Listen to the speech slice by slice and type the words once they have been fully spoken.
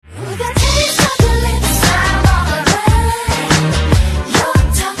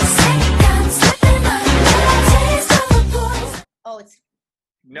Oh, it's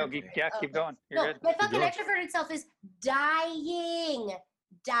no. Keep going. You're good. My fucking extroverted self is dying.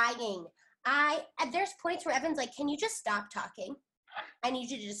 There's points where Evan's like, "Can you just stop talking? I need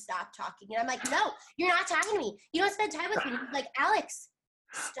you to just stop talking." And I'm like, "No, you're not talking to me. You don't spend time with me." And he's like, "Alex,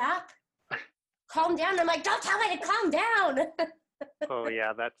 stop. Calm down." And I'm like, "Don't tell me to calm down." Oh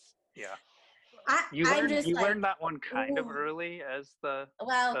yeah, You learned that one kind of early as the.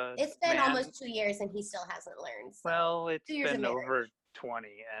 It's been almost 2 years and he still hasn't learned. So. Well, it's been over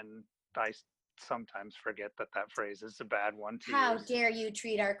 20, and I sometimes forget that phrase is a bad one to How use. dare you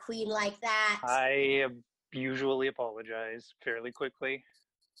treat our queen like that? I usually apologize fairly quickly.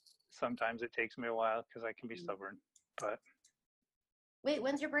 Sometimes it takes me a while because I can be stubborn. But wait,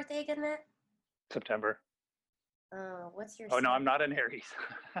 when's your birthday again, Matt? September. What's your? Oh no, I'm not an Aries.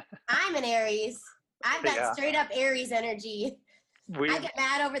 I'm an Aries. I've got straight up Aries energy. I get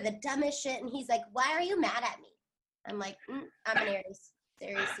mad over the dumbest shit, and he's like, "Why are you mad at me?" I'm like, "I'm an Aries. It's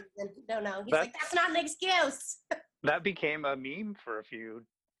Aries season." No. He's like, "That's not an excuse." That became a meme for a few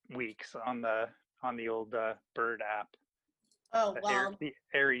weeks on the old Bird app. Oh wow. The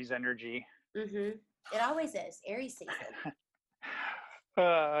Aries energy. Mhm. It always is Aries season.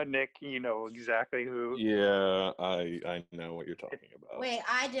 Nick, you know exactly who. Yeah, I know what you're talking about. Wait,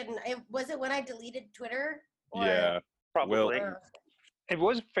 I didn't. Was it when I deleted Twitter? Or? Yeah, probably. It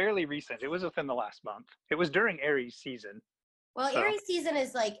was fairly recent. It was within the last month. It was during Aries season. Well, Aries season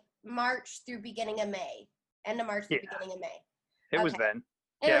is like March through beginning of May. End of March through beginning of May. It was then.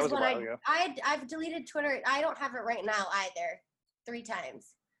 It was a while ago. I've deleted Twitter. I don't have it right now either. 3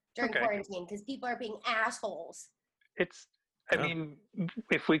 times during quarantine because people are being assholes. I mean,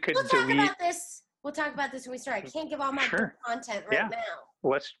 if we could We'll talk about this when we start. I can't give all my content right now.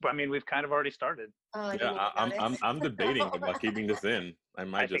 We've kind of already started. Oh, I'm debating about keeping this in. I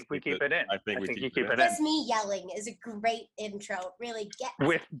think we keep it in. I think we keep it in. Just me yelling is a great intro. Really get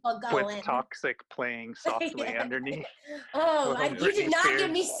people going. With Toxic playing softly underneath. Oh, you did not get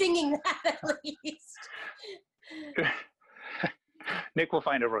me singing that at least. Nick will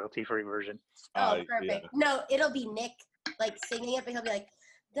find a royalty-free version. Oh, perfect. Yeah. No, it'll be Nick like singing it, but he'll be like,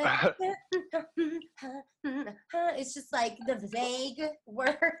 it's just like the vague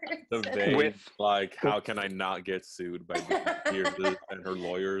words. The vague, like, how can I not get sued by Beatrice and her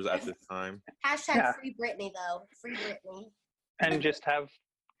lawyers at this time? Hashtag Free Britney, though. Free Britney. And just have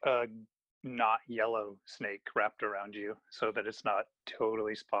a not yellow snake wrapped around you so that it's not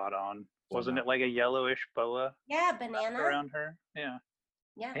totally spot on. Wasn't it like a yellowish boa? Yeah, banana around her. Yeah.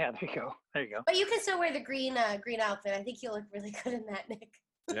 Yeah. There you go. But you can still wear the green outfit. I think you'll look really good in that, Nick.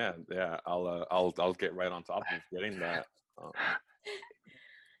 Yeah. I'll get right on top of getting that.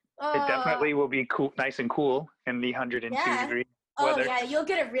 It definitely will be cool, nice and cool in the 102 degree weather. Oh yeah, you'll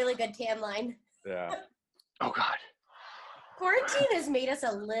get a really good tan line. Yeah. Oh God. Quarantine has made us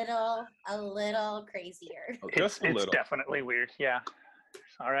a little crazier. It's definitely weird. Yeah.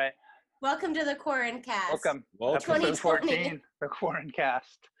 All right. Welcome to the Quaran-Cast. Welcome. Episode 14, the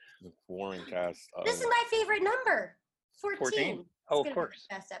Quaran-Cast. The Quaran-Cast. This is my favorite number. 14. Oh, of course.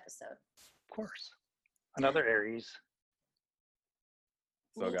 Best episode. Of course. Another Aries.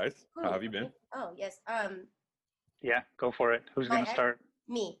 So, guys, how have you been? Oh, yes. Yeah, go for it. Who's going to start?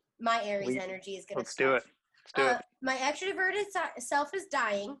 Me. My Aries energy is going to start. Let's do it. My extroverted self is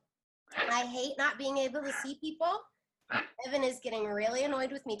dying. I hate not being able to see people. Evan is getting really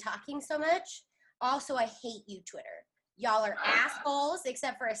annoyed with me talking so much. Also, I hate you, Twitter. Y'all are assholes,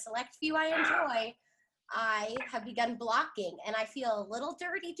 except for a select few I enjoy. I have begun blocking, and I feel a little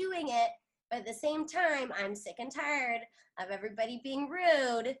dirty doing it, but at the same time, I'm sick and tired of everybody being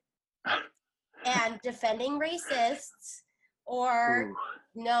rude and defending racists, or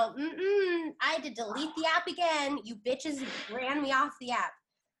I had to delete the app again. You bitches ran me off the app.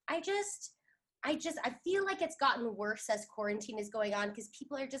 I feel like it's gotten worse as quarantine is going on because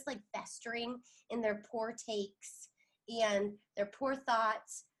people are just like festering in their poor takes and their poor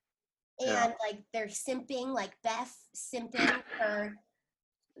thoughts. And like they're simping, like Beth simping for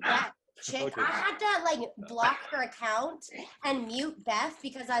that chick. Okay. I had to like block her account and mute Beth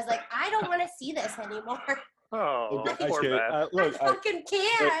because I was like, I don't want to see this anymore. Oh, poor Beth. Look, I fucking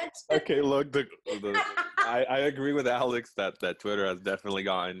can't. Okay, look, I agree with Alex that Twitter has definitely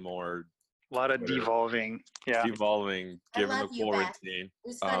gotten more. A lot of devolving. Yeah. Devolving, given the quarantine. It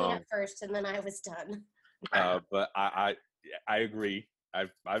was funny at first, and then I was done. But I agree.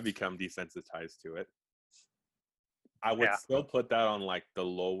 I've become desensitized to it. I would Yeah. still put that on like the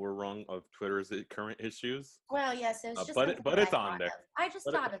lower rung of Twitter's current issues. Well, yes, it was just But something but that it's I on thought there. of. I just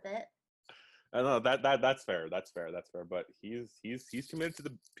But thought of it. I know that's fair. That's fair. But he's committed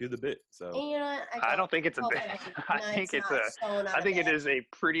to the bit. So And you know what? I don't think it's a Both bit. of them. I No, think it's not. a. So not I a think it bit. is a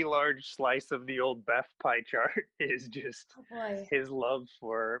pretty large slice of the old Beth pie chart. Is just Oh boy, his love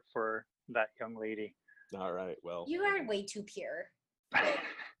for that young lady. all right. Well, you are way too pure.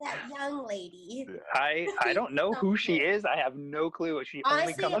 That young lady. I don't know So who she cute. is. I have no clue. She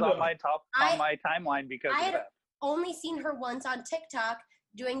Honestly, only comes on my I- on my timeline because I of had Beth. only seen her once on TikTok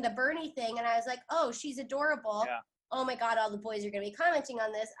doing the Bernie thing, and I was like, oh, she's adorable. Yeah. Oh my God, all the boys are going to be commenting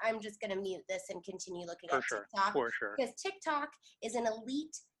on this. I'm just going to mute this and continue looking For at sure. TikTok. For sure. Because TikTok is an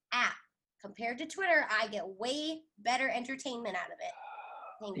elite app. Compared to Twitter, I get way better entertainment out of it.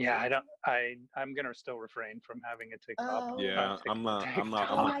 Thank you. I'm gonna still refrain from having a TikTok. Oh. yeah, I'm not Oh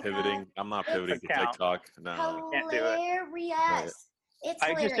my pivoting. God. I'm not pivoting to Account. TikTok. No. Can't do it. Hilarious. It's I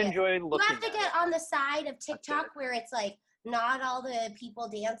hilarious. just enjoy You looking have to at get it. on the side of it. TikTok where it's like not all the people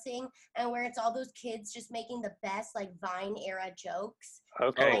dancing and where it's all those kids just making the best like Vine era jokes.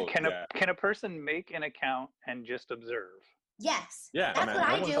 Okay. Oh, Can yeah. a person make an account and just observe? Yes. Yeah, That's man, what no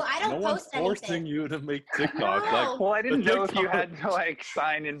I one's- do. I don't no one's post forcing anything. you to make TikTok. No. Like, Well, I didn't the know if you TikTok- had to like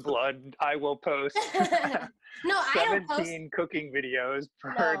sign in blood. I will post No, I don't post. 17 cooking videos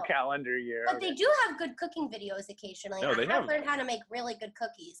per No. calendar year. But they do have good cooking videos occasionally. No, I they have have- learned how to make really good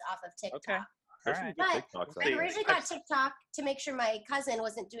cookies off of TikTok. Okay. There's All some right. good But TikToks out I there. originally got TikTok to make sure my cousin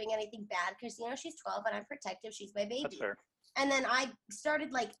wasn't doing anything bad because, you know, she's 12 and I'm protective. She's my baby. That's fair. And then I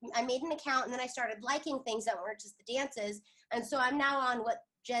started I made an account and then I started liking things that weren't just the dances. And so I'm now on what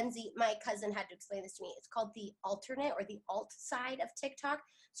Gen Z, my cousin had to explain this to me. It's called the alternate or the alt side of TikTok.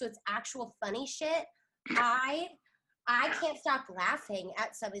 So it's actual funny shit. I can't stop laughing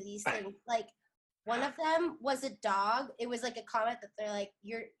at some of these things. Like one of them was a dog. It was like a comment that they're like,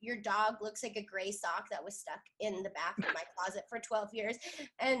 your dog looks like a gray sock that was stuck in the back of my closet for 12 years.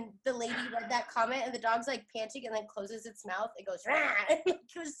 And the lady read that comment and the dog's like panting and then closes its mouth. It goes, rah! It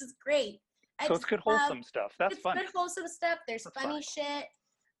was just great. So it's good wholesome stuff. That's it's fun. good wholesome stuff. There's That's funny fun. shit.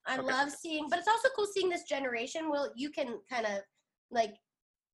 I Okay. love seeing, but it's also cool seeing this generation. Well, you can kind of like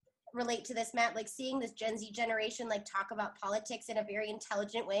relate to this, Matt, like seeing this Gen Z generation like talk about politics in a very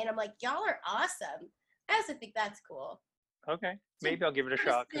intelligent way. And I'm like, y'all are awesome. I also think that's cool. Okay. So Maybe I'll give it a Put a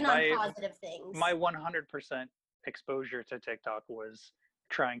shot. 'Cause spin on positive things. my 100% exposure to TikTok was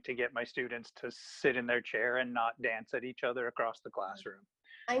trying to get my students to sit in their chair and not dance at each other across the classroom.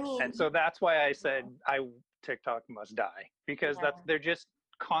 I mean, And so that's why I said TikTok must die, because Yeah. they're just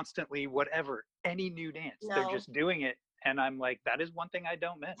constantly whatever, any new dance, they're No. just doing it. And I'm like, that is one thing I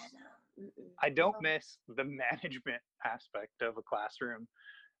don't miss. I don't miss the management aspect of a classroom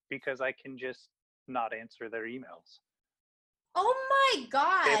because I can just not answer their emails. oh my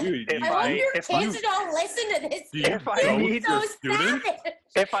God. Dude, If I hope your if kids don't listen to this. Do you if I go need with so your students? sad.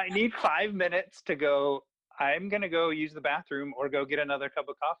 if I need 5 minutes to go, I'm going to go use the bathroom or go get another cup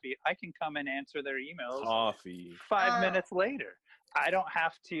of coffee, I can come and answer their emails Coffee. 5 minutes later. I don't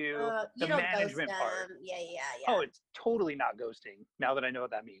have to, You the don't ghost management them. part. Yeah. Oh, it's totally not ghosting. Now that I know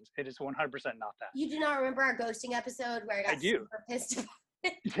what that means, it is 100% not that. You do not remember our ghosting episode where I got I do. super pissed about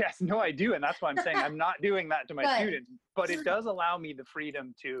Yes, no, I do. And that's why I'm saying I'm not doing that to my Good. students, but it does allow me the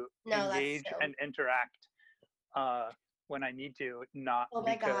freedom to No, that's engage true. and interact when I need to, not Oh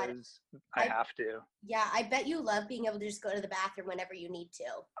my God. because I I- have to. Yeah, I bet you love being able to just go to the bathroom whenever you need to.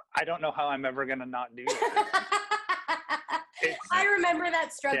 I don't know how I'm ever going to not do that. I remember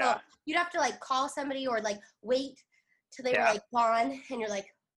that struggle. Yeah. You'd have to like call somebody or like wait till they were Yeah. like gone and you're like,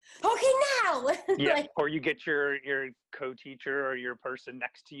 okay now. Yeah, Like, or you get your co-teacher or your person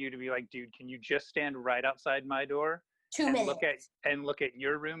next to you to be like, dude, can you just stand right outside my door 2 and minutes. look at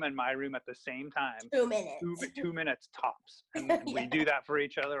your room and my room at the same time? 2 minutes. 2 minutes tops. And we Yeah. do that for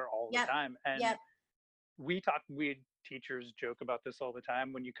each other all Yep. the time. And Yep. we teachers joke about this all the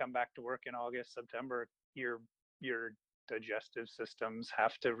time. When you come back to work in August, September, your digestive systems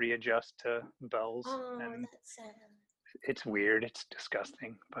have to readjust to bells, Oh, and that's sad. it's weird. It's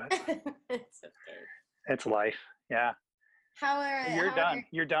disgusting, but It's okay. it's life. Yeah. You're how are- done.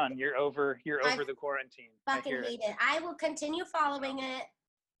 You're done. You're over I the quarantine. I Fucking hear it. hate it. I will continue following it.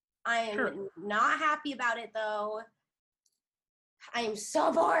 I am Sure. not happy about it though. I am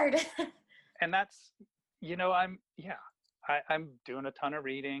so bored. And that's, I'm doing a ton of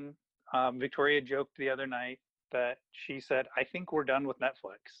reading. Victoria joked the other night that she said, I think we're done with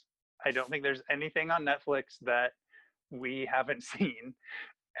Netflix. I don't think there's anything on Netflix that we haven't seen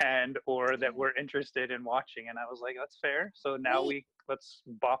or that we're interested in watching. And I was like, that's fair. So now let's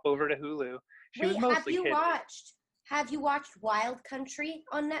bop over to Hulu. She was Wait, mostly kidding. Have you watched Wild Country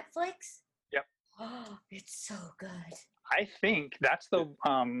on Netflix? Yep. Oh, it's so good. I think that's the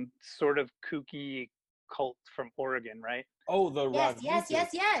sort of kooky cult from Oregon, right? Oh, the Yes, rock. yes, yes,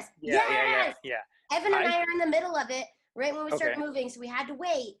 yes, Yeah. Evan and I I are in the middle of it right when we start Okay. moving, so we had to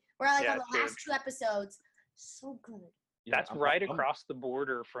wait. We're like Yeah, on the last 2 episodes. So good. That's right across the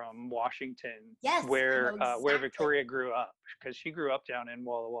border from Washington, Yes, I where know where exactly. Victoria grew up, because she grew up down in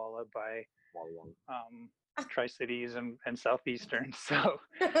Walla Walla by Tri-Cities and Southeastern. So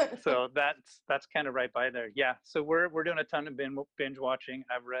that's kind of right by there. Yeah. So we're doing a ton of binge watching.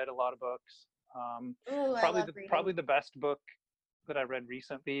 I've read a lot of books. Ooh, I love reading. Probably the best book that I read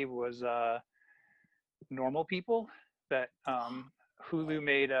recently was Normal People, that Hulu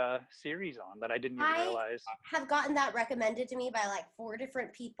made a series on, that I didn't even realize. I have gotten that recommended to me by like 4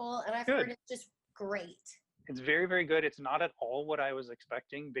 different people, and I've heard it's just great. It's very, very good. It's not at all what I was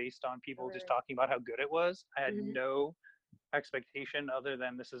expecting based on people just talking about how good it was. I had no expectation other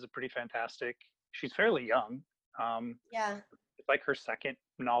than this is a pretty fantastic. She's fairly young. Yeah. It's like her second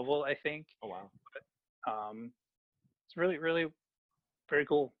novel, I think. Oh, wow. But, it's really, really very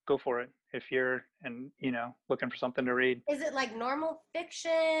cool. Go for it if you're looking for something to read. Is it like normal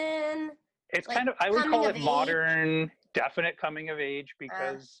fiction? It's like kind of, I would call it modern, definite coming of age,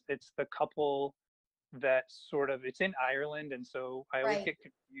 because it's the couple that sort of, it's in Ireland, and so I always get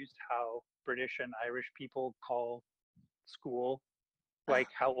confused how British and Irish people call school, like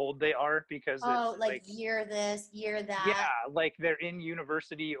how old they are, because it's like year this, year that. Yeah, like they're in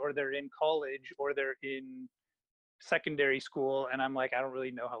university, or they're in college, or they're in secondary school, and I'm like, I don't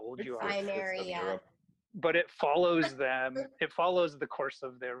really know how old you are. Primary, yeah. But it follows them. It follows the course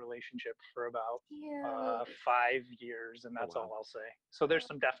of their relationship for about 5 years, and that's all I'll say. So there's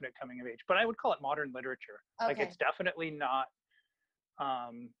some definite coming of age, but I would call it modern literature. Like it's definitely not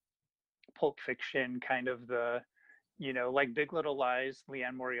Pulp Fiction, kind of the, like Big Little Lies,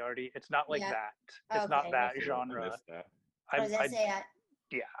 Leanne Moriarty. It's not like that. It's not that genre. I was gonna say,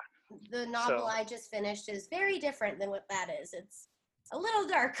 yeah. The novel I just finished is very different than what that is. It's a little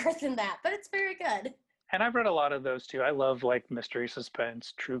darker than that, but it's very good. And I've read a lot of those too. I love like mystery,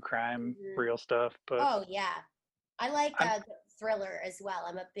 suspense, true crime, real stuff. But I like thriller as well.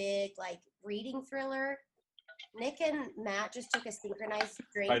 I'm a big like reading thriller. Nick and Matt just took a synchronized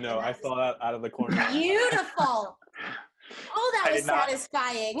drink. I know. I saw that out of the corner. Beautiful. Oh, that was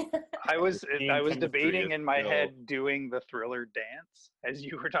satisfying. I was debating in my head doing the thriller dance as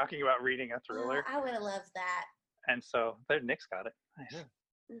you were talking about reading a thriller. I would have loved that. And so there, Nick's got it. Nice.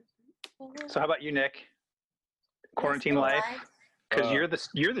 So how about you, Nick? Quarantine life? Because you're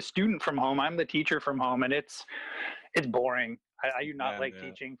the student from home. I'm the teacher from home, and it's boring. I do not like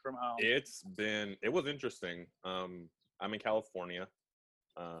teaching from home. It was interesting. I'm in California,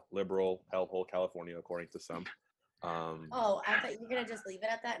 liberal hellhole California, according to some. I thought you were gonna just leave it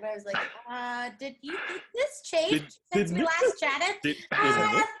at that, and I was like, did this change since we last chatted?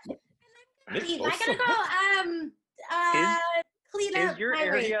 I gotta go clean up my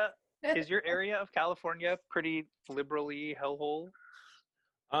room. Is your area of California pretty liberally hellhole?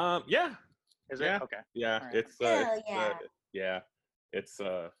 Yeah. Is it? Okay. Yeah, Right. It's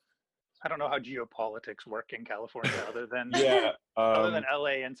I don't know how geopolitics work in California other than other than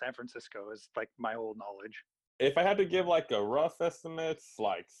LA and San Francisco is like my whole knowledge. If I had to give like a rough estimate,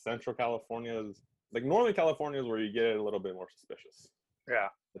 like Central California is like Northern California is where you get a little bit more suspicious. Yeah,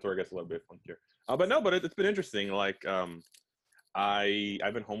 that's where it gets a little bit funkier. But it's been interesting. Like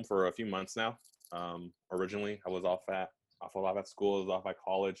I've been home for a few months now. Originally I was off at school. I was off at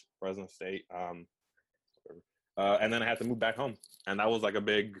college, Fresno State. And then I had to move back home, and that was like a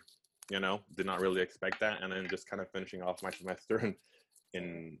big, did not really expect that. And then just kind of finishing off my semester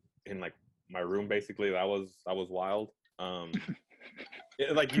in like my room, basically. That was wild.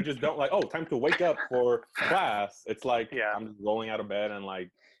 Like you just don't like, time to wake up for class. It's like I'm just rolling out of bed and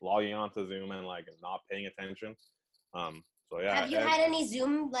like logging onto Zoom and like not paying attention. Have you had any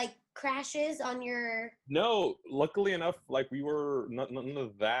Zoom like crashes on your? No, luckily enough, like we were none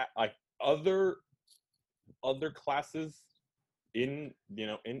of that. Like other classes in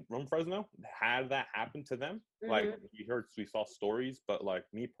from Fresno had that happen to them. Like we saw stories, but like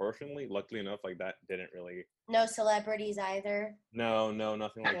me personally, luckily enough, like that didn't really. No celebrities either. No,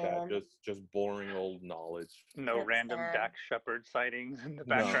 nothing like that. Just boring old knowledge. No random Dax Shepard sightings in the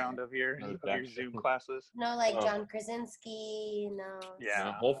background of your Zoom classes. No, like John Krasinski. No.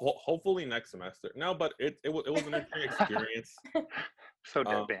 Yeah. No, hopefully next semester. No, but it was an interesting experience. So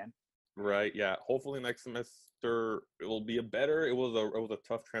deadpan. Right. Yeah. Hopefully next semester it will be it was a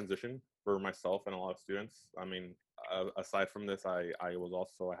tough transition for myself and a lot of students. I mean, aside from this, I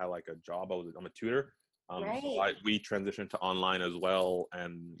had like a job. I'm a tutor. Right. We transitioned to online as well,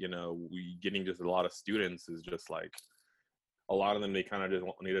 and we getting just a lot of students is just like a lot of them, they kind of just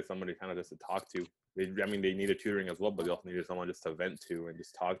needed somebody kind of just to talk to. They needed tutoring as well, but they also needed someone just to vent to and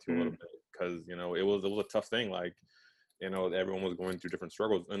just talk to a little bit, because it was a tough thing. Like everyone was going through different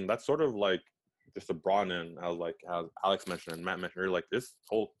struggles, and that's sort of like just to broaden in. I was like, as Alex mentioned and Matt mentioned earlier, like this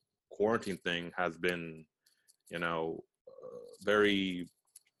whole quarantine thing has been very,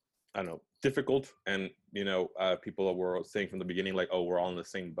 I don't know, difficult. And people were saying from the beginning like, oh, we're all in the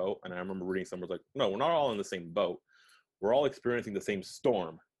same boat. And I remember reading somewhere like, no, we're not all in the same boat. We're all experiencing the same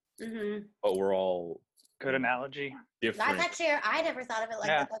storm, but we're all Good analogy. different. That's actually, I never thought of it like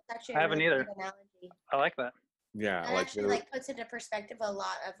that. That's actually I haven't really either. good analogy. I like that. Yeah, That actually like puts into perspective a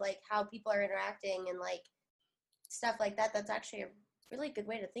lot of like how people are interacting and like stuff like that. That's actually a really good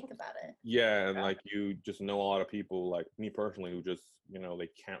way to think about it. Yeah, and like you just know a lot of people, like me personally, who just they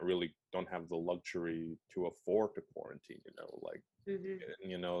don't have the luxury to afford to quarantine. Like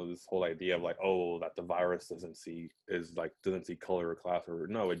this whole idea of like, oh, that the virus doesn't see color or class, or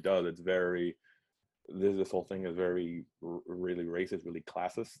no, it does. It's very this whole thing is very really racist, really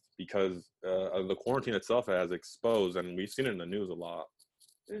classist, because the quarantine itself has exposed, and we've seen it in the news a lot.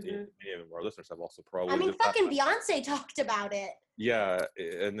 Many of our listeners have also probably. I mean, fucking Beyonce talked about it. Yeah,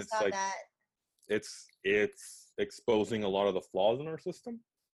 and it's like it's exposing a lot of the flaws in our system.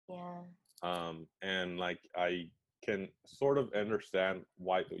 Yeah. And like I can sort of understand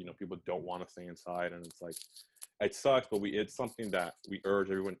why people don't want to stay inside, and it's like it sucks, but it's something that we urge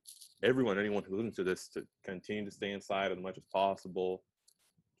anyone who listens to this to continue to stay inside as much as possible.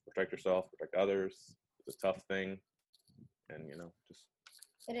 Protect yourself, protect others. It's a tough thing, and just.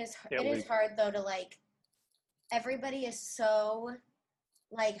 It is hard though to like. Everybody is so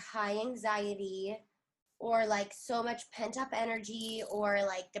like high anxiety, or like so much pent up energy, or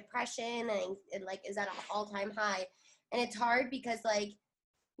like depression, and like is at an all-time high. And it's hard because like,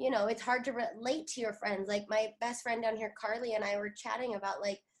 it's hard to relate to your friends. Like my best friend down here, Carly, and I were chatting about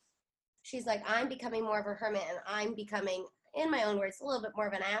like, she's like, I'm becoming more of a hermit, and I'm becoming, in my own words, a little bit more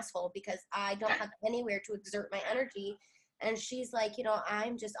of an asshole because I don't have anywhere to exert my energy. And she's like,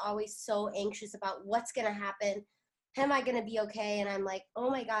 I'm just always so anxious about what's going to happen. Am I going to be okay? And I'm like,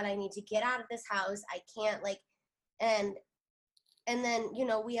 oh my God, I need to get out of this house. I can't like, and then,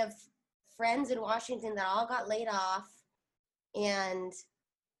 we have friends in Washington that all got laid off, and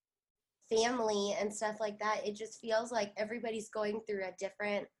family and stuff like that. It just feels like everybody's going through a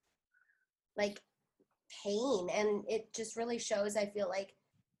different like pain. And it just really shows, I feel like,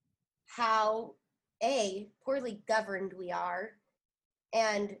 how poorly governed we are,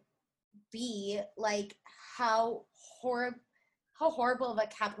 and B, like how horrible of a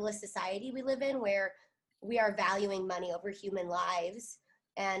capitalist society we live in, where we are valuing money over human lives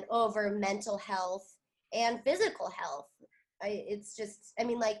and over mental health and physical health. It's just, I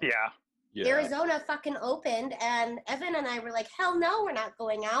mean, like, yeah. Arizona fucking opened, and Evan and I were like, hell no, we're not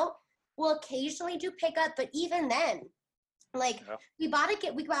going out. We'll occasionally do pickup, but even then, like, we bought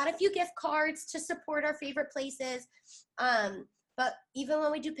a few gift cards to support our favorite places. But even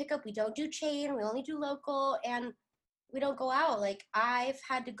when we do pickup, we don't do chain. We only do local, and we don't go out. Like, I've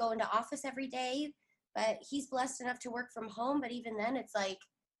had to go into office every day, but he's blessed enough to work from home. But even then, it's like,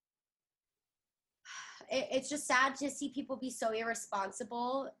 it's just sad to see people be so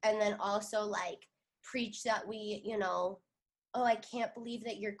irresponsible, and then also like preach that we, oh, I can't believe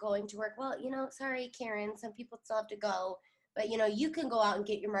that you're going to work. Well, sorry, Karen, some people still have to go. But, you can go out and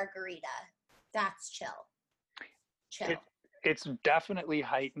get your margarita. That's chill. It's definitely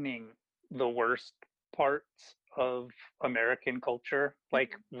heightening the worst parts of American culture.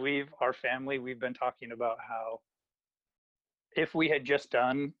 Like our family, we've been talking about how if we had just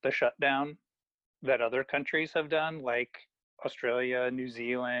done the shutdown that other countries have done, like Australia, New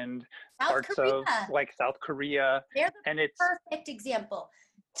Zealand, parts of like South Korea. They're the perfect example.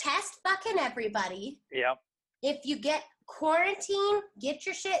 Test fucking everybody. Yep. If you get quarantine, get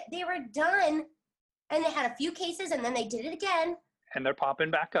your shit. They were done, and they had a few cases, and then they did it again. And they're popping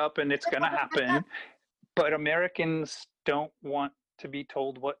back up, and it's going to happen. But Americans don't want to be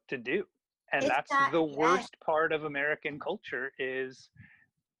told what to do. And that's the worst part of American culture, is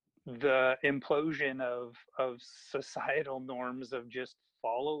the implosion of societal norms of just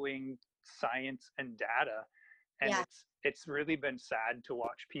following science and data. And it's really been sad to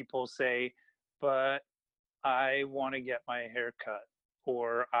watch people say, but I want to get my hair cut,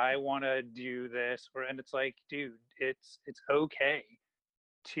 or I want to do this, and it's like, dude, it's okay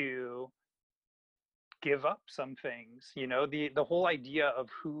to give up some things. The whole idea of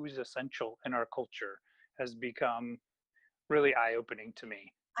who's essential in our culture has become really eye-opening to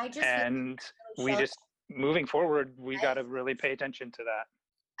me. We moving forward, we got to really pay attention to that.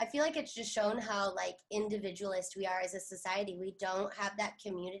 I feel like it's just shown how like individualist we are as a society. We don't have that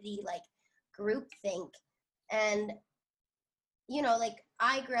community like group think. And you know, like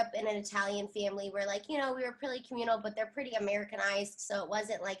I grew up in an Italian family where like, you know, we were pretty communal, but they're pretty Americanized. So it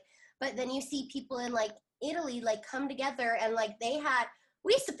wasn't like, but then you see people in like Italy like come together and like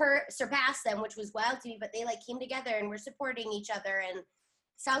we surpassed them, which was wild to me, but they like came together and were supporting each other. And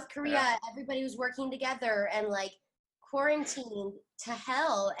South Korea, everybody was working together and like quarantined to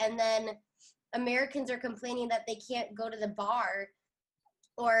hell. And then Americans are complaining that they can't go to the bar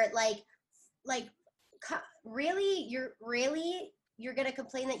or like really you're gonna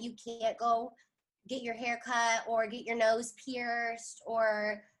complain that you can't go get your hair cut or get your nose pierced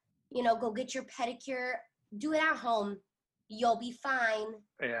or, you know, go get your pedicure. Do it at home. You'll be fine.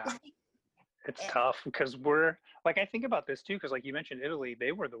 Yeah. It's tough because we're like, I think about this too, because like you mentioned Italy,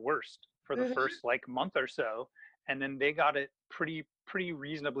 they were the worst for the first like month or so. And then they got it pretty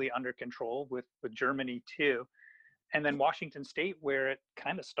reasonably under control with Germany too. And then Washington State, where it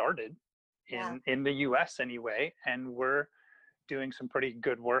kind of started in the US anyway. And we're doing some pretty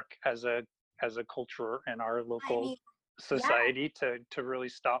good work as a culture in our local society to really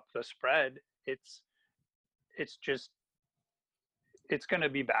stop the spread. It's going to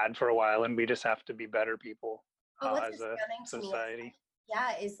be bad for a while, and we just have to be better people as a society.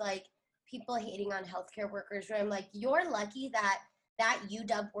 Is like people hating on healthcare workers. Where I'm like, you're lucky that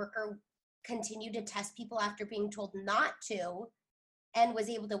UW worker continued to test people after being told not to, and was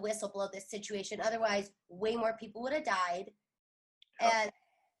able to whistleblow this situation. Otherwise, way more people would have died. And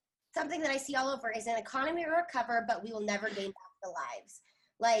something that I see all over is an economy will recover, but we will never gain back the lives.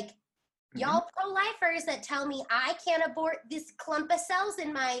 Like, y'all pro-lifers that tell me I can't abort this clump of cells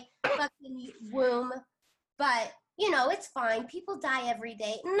in my fucking womb, but, you know, it's fine. People die every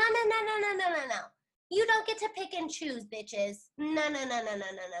day. No. You don't get to pick and choose, bitches. No.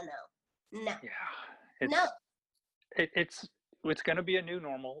 No. Yeah. It's going to be a new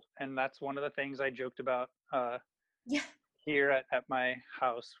normal, and that's one of the things I joked about here at my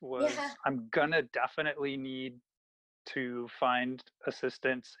house was I'm going to definitely need to find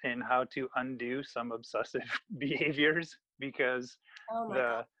assistance in how to undo some obsessive behaviors because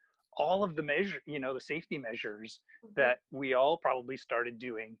all of the the safety measures that we all probably started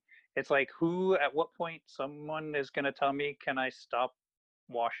doing. It's like at what point someone is going to tell me, can I stop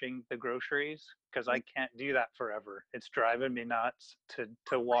washing the groceries? Because I can't do that forever. It's driving me nuts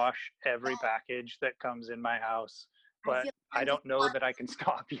to wash every package that comes in my house. But I don't know that I can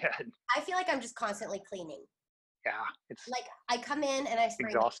stop yet. I feel like I'm just constantly cleaning. Yeah, it's like I come in and I spray.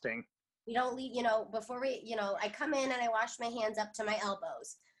 Exhausting. We don't leave, before we, I come in and I wash my hands up to my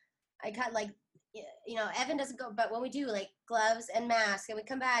elbows. I cut Evan doesn't go, but when we do like gloves and mask and we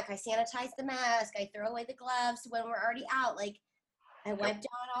come back, I sanitize the mask. I throw away the gloves when we're already out. Like I wipe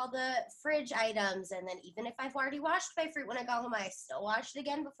down all the fridge items. And then even if I've already washed my fruit when I go home, I still wash it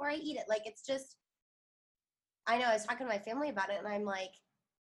again before I eat it. Like, it's just, I know I was talking to my family about it and I'm like,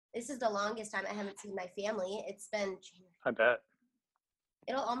 this is the longest time I haven't seen my family. It's been January. I bet.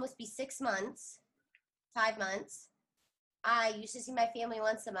 It'll almost be 6 months, 5 months. I used to see my family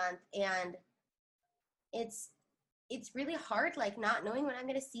once a month, and it's really hard, like, not knowing when I'm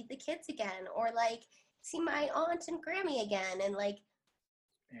going to see the kids again or, like, see my aunt and Grammy again. And, like,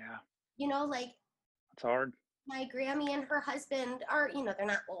 like. It's hard. My Grammy and her husband are, they're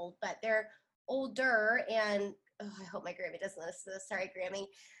not old, but they're older, and I hope my Grammy doesn't listen to this. Sorry, Grammy.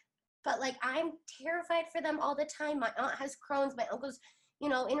 But, like, I'm terrified for them all the time. My aunt has Crohn's. My uncle's,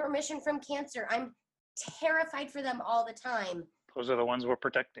 in remission from cancer. I'm terrified for them all the time. Those are the ones we're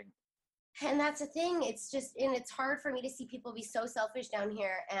protecting. And that's the thing. It's just, and it's hard for me to see people be so selfish down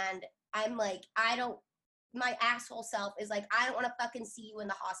here. And I'm like, my asshole self is like, I don't want to fucking see you in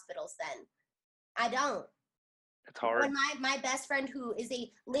the hospitals then. I don't. It's hard. When my best friend, who is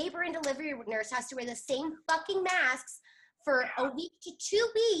a labor and delivery nurse, has to wear the same fucking masks for a week to 2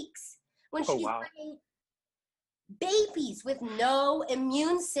 weeks when she's bringing babies with no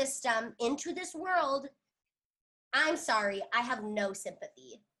immune system into this world. I'm sorry, I have no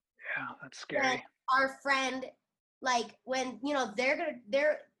sympathy. Yeah, that's scary. When our friend, like, when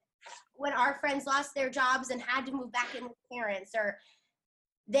when our friends lost their jobs and had to move back in with parents, or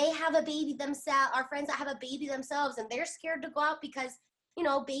they have a baby themselves, our friends that have a baby themselves, and they're scared to go out because,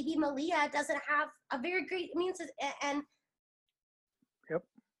 baby Malia doesn't have a very great immune system. And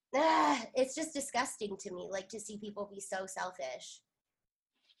it's just disgusting to me, like, to see people be so selfish.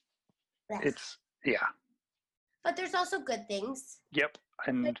 But there's also good things. Yep.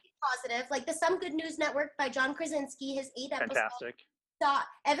 And positive. Like the Some Good News Network by John Krasinski, his 8 episodes. Fantastic.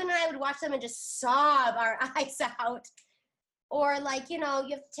 Evan and I would watch them and just sob our eyes out. Or like, you know,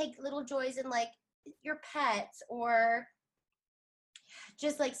 you have to take little joys in like your pets, or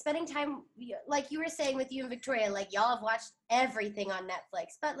just like spending time, like you were saying with you and Victoria, like y'all have watched everything on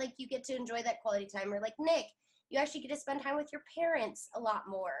Netflix, but like you get to enjoy that quality time. Or like Nick, you actually get to spend time with your parents a lot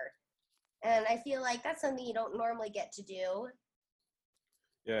more. And I feel like that's something you don't normally get to do.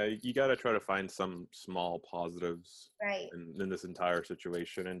 Yeah, you got to try to find some small positives Right. in this entire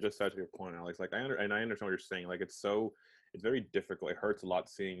situation. And just to your point, Alex, like I understand what you're saying. Like it's very difficult. It hurts a lot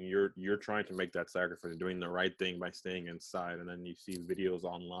seeing you're trying to make that sacrifice and doing the right thing by staying inside, and then you see videos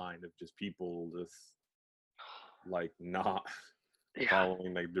online of just people just like not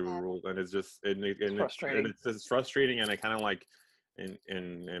following like the rules, and it's just it's frustrating. It's frustrating, and I kind of like. And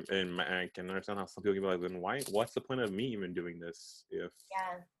I can understand how some people can be like, then why? What's the point of me even doing this if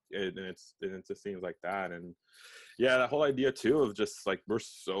it just seems like that? And yeah, that whole idea too of just like we're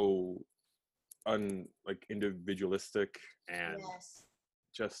so like individualistic and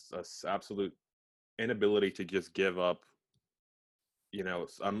just a absolute inability to just give up. You know,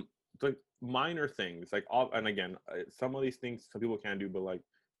 some like minor things like all, and again, some of these things some people can't do, but like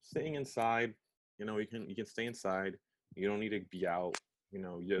staying inside. You know, you can stay inside. You don't need to be out. You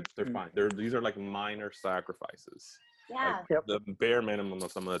know, they're fine. These are like minor sacrifices. Yeah. Like the bare minimum of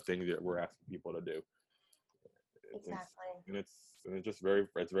some of the things that we're asking people to do. Exactly. And it's just very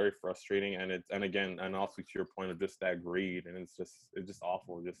frustrating. And again, and also to your point of just that greed, and it's just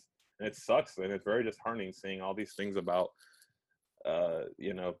awful. And it sucks, and it's very disheartening seeing all these things about,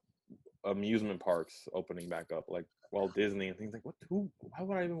 you know, amusement parks opening back up, like Walt Disney and things like why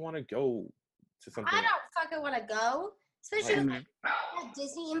would I even want to go to something? I don't fucking want to go. Especially like that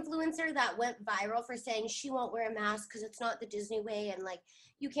Disney influencer that went viral for saying she won't wear a mask because it's not the Disney way, and like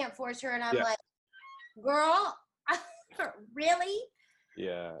you can't force her. And I'm like, girl, really?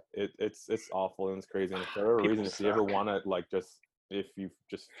 Yeah, it's awful and it's crazy. And for whatever reason, if you ever want to like if you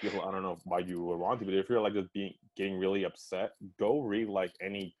just feel, I don't know why you would want to, but if you're like just getting really upset, go read like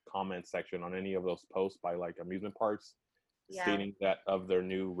any comment section on any of those posts by like amusement parks stating that of their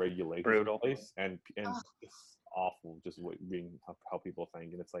new regulations in place, and it's awful just being how people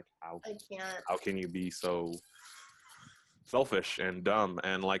think, and it's like how can you be so selfish and dumb?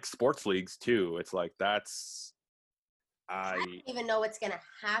 And like sports leagues too, it's like I don't even know what's gonna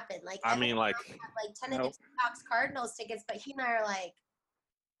happen. Like I mean like tentative Seahawks Cardinals tickets, but he and I are like,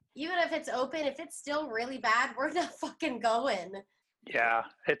 even if it's open, if it's still really bad, we're not fucking going. Yeah,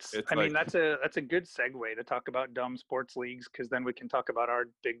 it's I mean that's a good segue to talk about dumb sports leagues, because then we can talk about our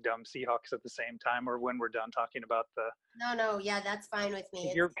big dumb Seahawks at the same time, or when we're done talking about the. No, yeah, that's fine with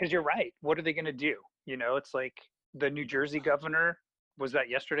me. Because you're right. What are they going to do? You know, it's like the New Jersey governor, was that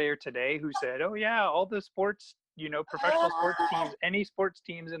yesterday or today, who said, "Oh yeah, all the sports, you know, professional sports teams, any sports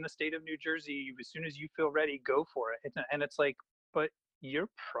teams in the state of New Jersey, as soon as you feel ready, go for it." And it's like, but you're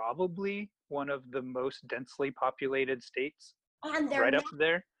probably one of the most densely populated states. And they're right up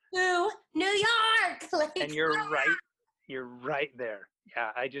there. New York. Like, and you're right there.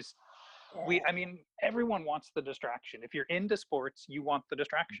 Yeah, I mean, everyone wants the distraction. If you're into sports, you want the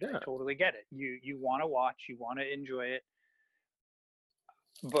distraction. I totally get it. You want to watch, you want to enjoy it.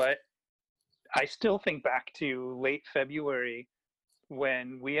 But I still think back to late February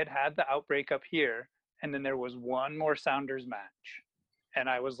when we had the outbreak up here, and then there was one more Sounders match. And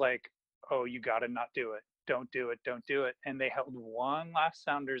I was like, oh, you got to not do it. Don't do it. And they held one last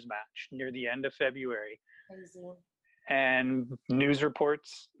Sounders match near the end of February. Crazy. And news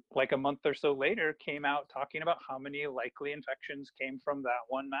reports like a month or so later came out talking about how many likely infections came from that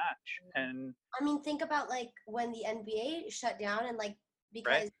one match. And I mean, think about like when the NBA shut down, and like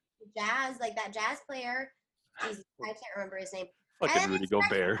because Jazz, like that Jazz player, Jesus, I can't remember his name. Fucking Rudy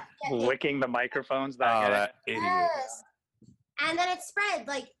Gobert. Licking the microphones, that guy. That idiot. Yes. And then it spread.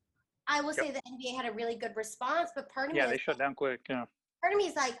 Like, I will say the NBA had a really good response, but part of me they shut down quick. Yeah. Part of me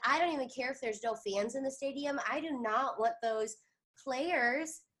is like, I don't even care if there's no fans in the stadium. I do not want those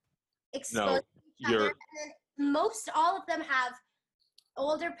players exposed to each other. And then most all of them have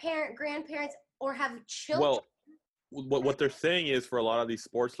older grandparents, or have children. Well, what they're saying is for a lot of these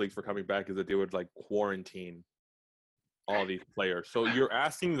sports leagues for coming back is that they would like quarantine all these players. So you're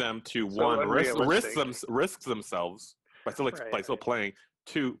asking them to risk themselves by still playing,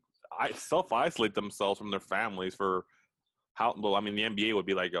 to self-isolate themselves from their families for how well. I mean, the NBA would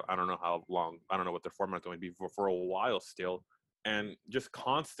be like, I don't know how long, I don't know what their format's going to be for a while still, and just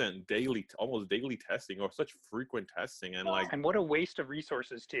constant almost daily testing, or such frequent testing, and and what a waste of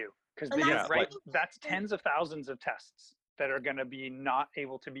resources too, because that's tens of thousands of tests that are going to be not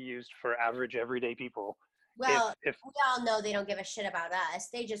able to be used for average everyday people. Well, if we all know they don't give a shit about us.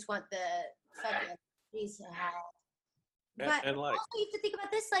 They just want the fucking piece of hell. But and like, also, you have to think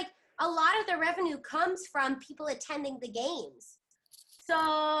about this. Like, a lot of the revenue comes from people attending the games.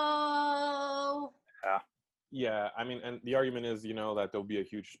 So yeah, I mean, and the argument is, that there'll be a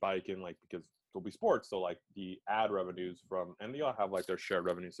huge spike in like because there'll be sports, so like the ad revenues from, and they all have like their shared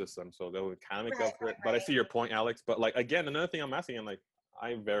revenue system, so they'll kind of make up for it. But I see your point, Alex. But like again, another thing I'm asking, and like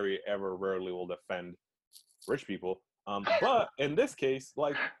I very ever rarely will defend rich people. But in this case,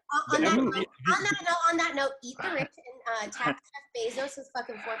 like on that note, eat the rich and tax Jeff Bezos is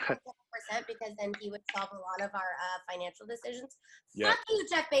fucking 4.7% because then he would solve a lot of our financial decisions. Yeah. Fuck you,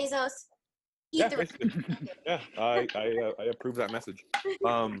 Jeff Bezos. Eat the rich. Yeah, I approve that message.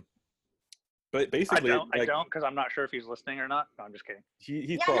 But basically, I don't because I'm not sure if he's listening or not. No, I'm just kidding. He's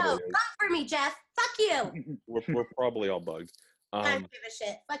yeah, probably no, vote for me, Jeff. Fuck you. we're probably all bugged. I don't give a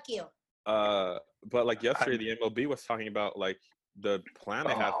shit. Fuck you. But like yesterday, the MLB was talking about like the plan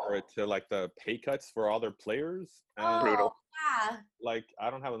they have for it to like the pay cuts for all their players. And Brutal. Yeah. Like I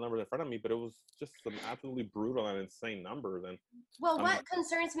don't have the numbers in front of me, but it was just some absolutely brutal and insane numbers. And well, what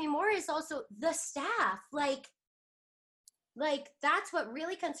concerns me more is also the staff. Like that's what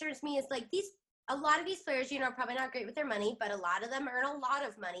really concerns me is like a lot of these players, are probably not great with their money, but a lot of them earn a lot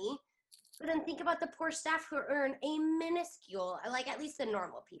of money. But then think about the poor staff who earn a minuscule, like at least the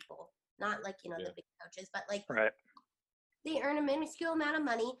normal people, not like, the big coaches, but like they earn a minuscule amount of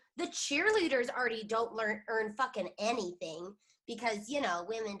money. The cheerleaders already don't earn fucking anything because,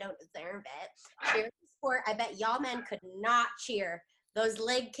 women don't deserve it. Cheer sport, I bet y'all men could not cheer. Those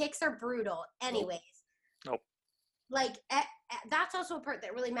leg kicks are brutal. Anyways. Nope. Like, that's also a part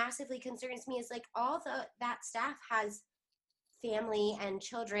that really massively concerns me is like that staff has family and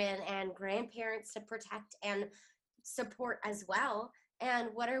children and grandparents to protect and support as well. And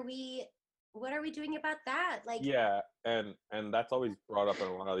what are we doing about that? Like, yeah, and that's always brought up in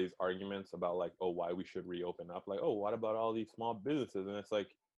a lot of these arguments about like, oh, why we should reopen up. Like, oh, what about all these small businesses? And it's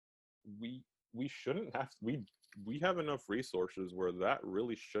like we shouldn't have we have enough resources where that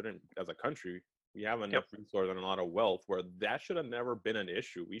really shouldn't, as a country, we have enough resources and a lot of wealth where that should have never been an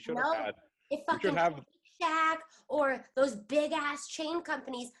issue. We should have had. If fucking Shack or those big ass chain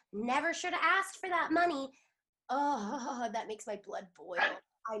companies never should have asked for that money. Oh, that makes my blood boil.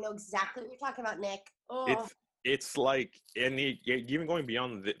 I know exactly what you're talking about, Nick. Oh. It's like, and even going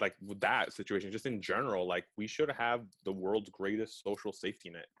beyond like with that situation, just in general, like we should have the world's greatest social safety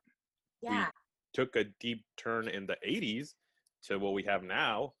net. Yeah. We took a deep turn in the 80s to what we have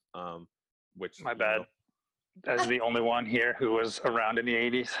now, which my bad. As the only one here who was around in the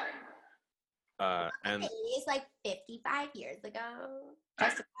 80s. And it's like 55 years ago,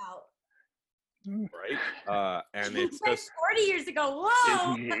 just about. Right. And it's like just 40 years ago.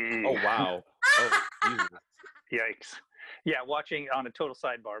 Whoa. Oh wow. Oh, Jesus. Yikes. Yeah, watching on a total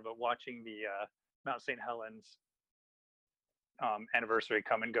sidebar, but watching the Mount St. Helens anniversary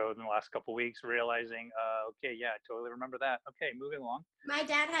come and go in the last couple weeks, realizing, okay, yeah, I totally remember that. Okay, moving along. My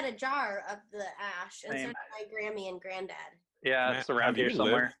dad had a jar of the ash, and so did my Grammy and granddad. Yeah, it's around here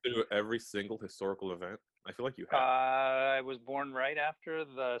somewhere. Lived through every single historical event? I feel like you have. I was born right after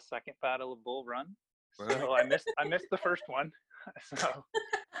the second Battle of Bull Run, so I missed the first one. So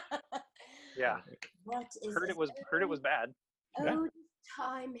yeah, heard it was bad. Oh,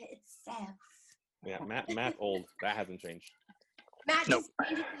 time itself. Yeah, Matt old. That hasn't changed. Matt just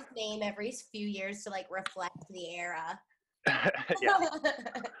changes his name every few years to like reflect the era. Yeah.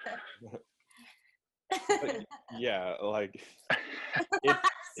 But, yeah, like.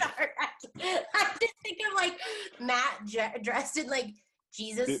 Sorry, I just think of like Matt dressed in like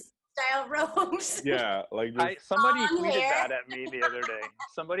Jesus style robes. Yeah, like somebody tweeted that at me the other day.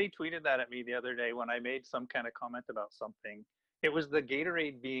 Somebody tweeted that at me the other day when I made some kind of comment about something. It was the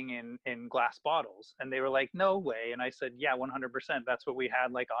Gatorade being in glass bottles, and they were like, "No way!" And I said, "Yeah, 100%. That's what we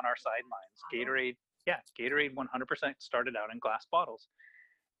had like on our sidelines. Gatorade 100% started out in glass bottles."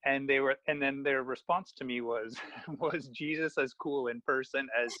 And then their response to me was Jesus as cool in person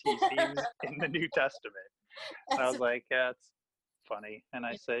as he seems in the New Testament. And I was like, yeah, it's funny. And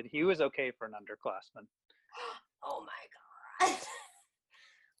I said, he was okay for an underclassman. Oh my God.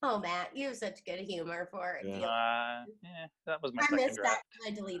 Oh, Matt, you have such good humor for it. Yeah, that was my second draft. That.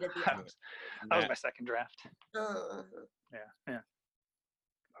 I deleted the that was my second draft. Yeah.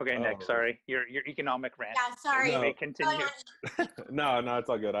 Okay, Nick, sorry. Your economic rant. Yeah, sorry. You may continue. No, it's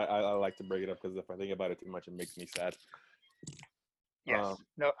all good. I like to bring it up because if I think about it too much, it makes me sad. Yes.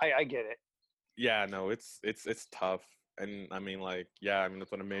 No, I get it. Yeah, no, it's tough. And I mean, like, yeah, I mean,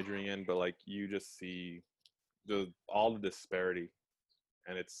 that's what I'm majoring in, but like, you just see all the disparity,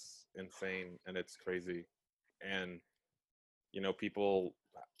 and it's insane and it's crazy. And people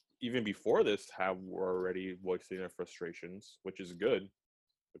even before this were already voicing their frustrations, which is good,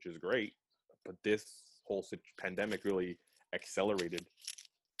 which is great. But this whole pandemic really accelerated.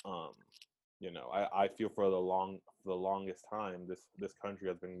 Um, I feel for the longest time, this country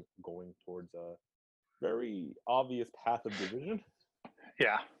has been going towards a very obvious path of division.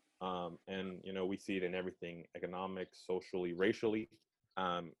 Yeah. And we see it in everything: economic, socially, racially.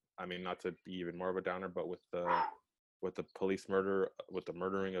 I mean, not to be even more of a downer, but with the police murder, with the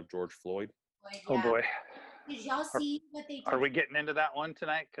murdering of George Floyd. Oh boy. Did y'all see what they did? Are we getting into that one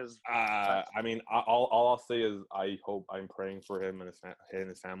tonight? Because I mean, all I'll say is I'm praying for him and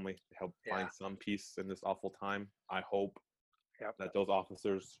his family to help find some peace in this awful time. I hope that those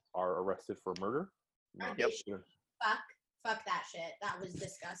officers are arrested for murder. Yep. Fuck that shit. That was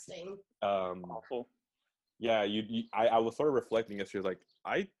disgusting. Awful. Yeah, I was sort of reflecting yesterday, like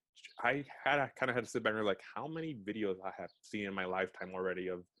I kind of had to sit back and be like, how many videos I have seen in my lifetime already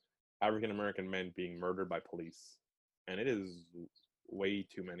of African American men being murdered by police, and it is way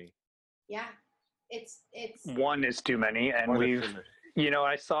too many. Yeah, it's one is too many, and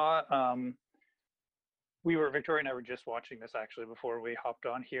I saw Victoria and I were just watching this actually before we hopped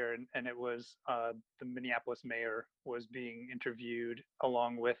on here, and it was the Minneapolis mayor was being interviewed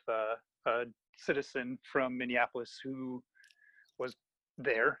along with a citizen from Minneapolis who was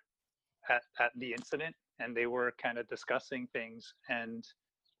there at the incident, and they were kind of discussing things, and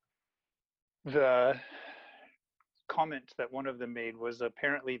the comment that one of them made was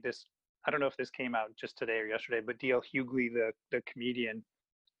apparently this, I don't know if this came out just today or yesterday, but D.L. Hughley, the comedian,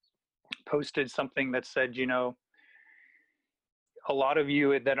 posted something that said, a lot of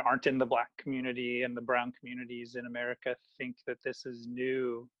you that aren't in the Black community and the brown communities in America think that this is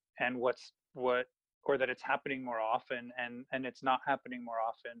new and or that it's happening more often, and it's not happening more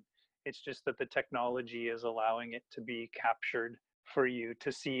often. It's just that the technology is allowing it to be captured for you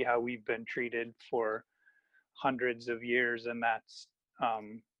to see how we've been treated for hundreds of years. And that's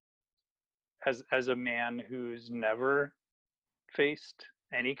as a man who's never faced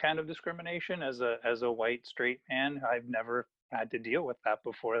any kind of discrimination as a white straight man, I've never had to deal with that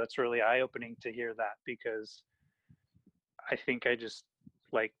before. That's really eye-opening to hear that, because I think I just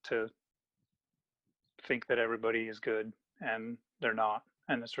like to think that everybody is good, and they're not,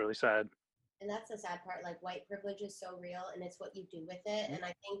 and it's really sad. And that's the sad part. Like, white privilege is so real, and it's what you do with it. And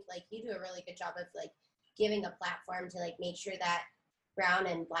I think like you do a really good job of like giving a platform to like make sure that brown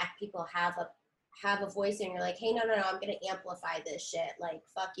and Black people have a voice, and you're like, hey, no, I'm gonna amplify this shit. Like,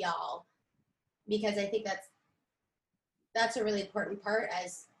 fuck y'all, because I think that's a really important part.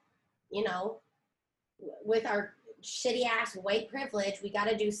 As with our shitty ass white privilege, we got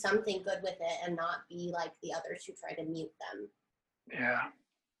to do something good with it and not be like the others who try to mute them. Yeah.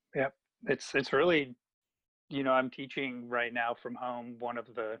 Yep. It's really, I'm teaching right now from home.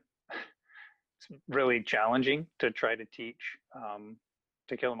 It's really challenging to try to teach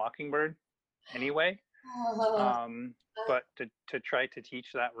To Kill a Mockingbird anyway. But to try to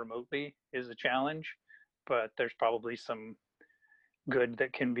teach that remotely is a challenge, but there's probably some good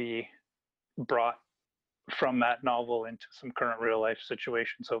that can be brought from that novel into some current real life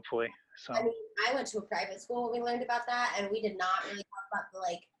situations, hopefully. So I mean, I went to a private school when we learned about that, and we did not really talk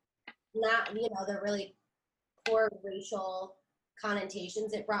about the really poor racial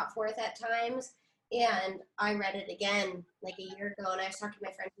connotations it brought forth at times. And I read it again like a year ago, and I was talking to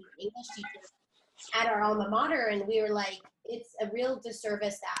my friend who's an English teacher at our alma mater, and we were like, it's a real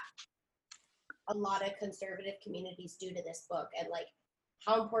disservice that a lot of conservative communities do to this book, and like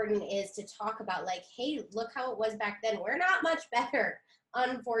how important it is to talk about like, hey, look how it was back then. We're not much better,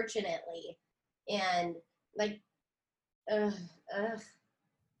 unfortunately. And like,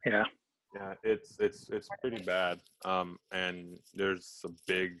 yeah, it's pretty bad. And there's a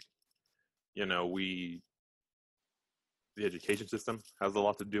big, the education system has a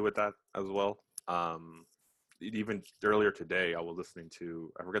lot to do with that as well. Even earlier today, I was listening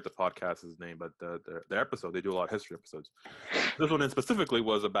to, I forget the podcast's name, but the episode, they do a lot of history episodes. This one specifically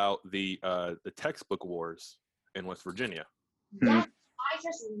was about the textbook wars in West Virginia. Yes, I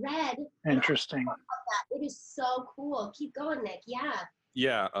just read. Interesting. About that. It is so cool. Keep going, Nick. Yeah.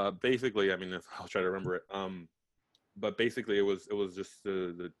 Yeah. Basically, I mean, I'll try to remember it. But basically, it was just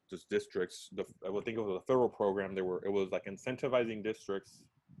the districts. I would think it was a federal program. It was like incentivizing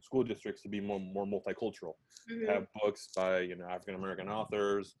school districts to be more multicultural, to have books by African American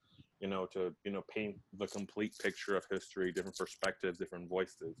authors, to paint the complete picture of history, different perspectives, different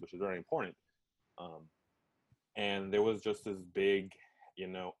voices, which is very important. And there was just this big,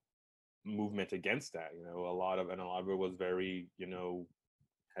 movement against that. A lot of it was very,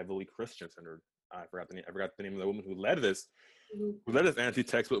 heavily Christian centered. I forgot the name of the woman who led this Mhm.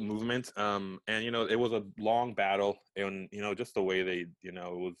 anti-textbook movement. And it was a long battle, and just the way they, it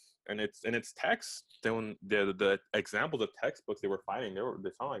was, and it's text. Then the examples of textbooks they were fighting,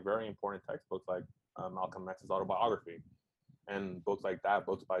 they sound like very important textbooks, like Malcolm X's autobiography, and books like that,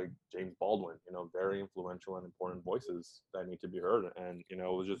 books by James Baldwin. Very influential and important voices that need to be heard. And it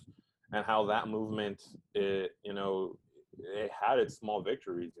was just, and how that movement, it had its small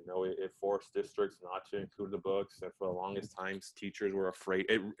victories. It forced districts not to include the books, and for the longest times, teachers were afraid.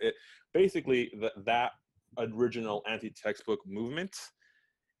 It basically that original anti-textbook movement.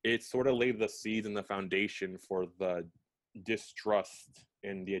 It sort of laid the seeds and the foundation for the distrust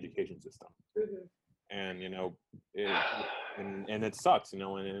in the education system. Mhm. And it and it sucks. And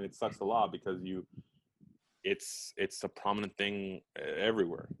it sucks a lot because it's a prominent thing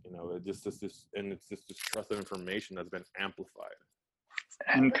everywhere. It's this distrust of information that's been amplified.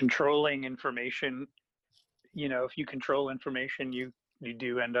 And controlling information, if you control information, you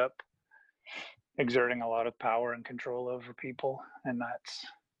do end up exerting a lot of power and control over people, and that's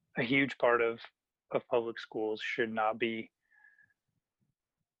a huge part of public schools. Should not be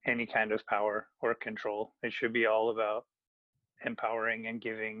any kind of power or control. It should be all about empowering and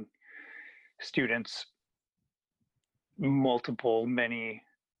giving students many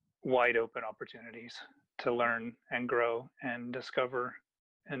wide open opportunities to learn and grow and discover,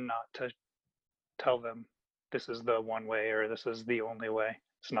 and not to tell them this is the one way or this is the only way.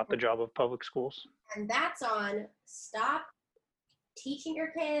 It's not the job of public schools. And that's on stop teaching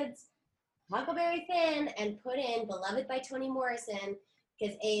your kids Huckleberry Finn and put in Beloved by Toni Morrison,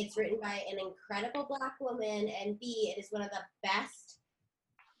 because A, it's written by an incredible Black woman, and B, it is one of the best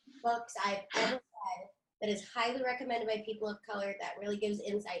books I've ever read that is highly recommended by people of color, that really gives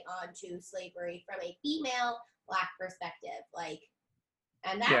insight onto slavery from a female Black perspective.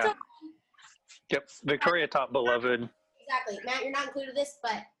 And that's Yeah. Yep. Victoria taught Beloved. exactly. Matt, you're not included in this,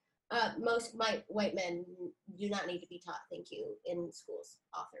 but most white men do not need to be taught thank you in schools.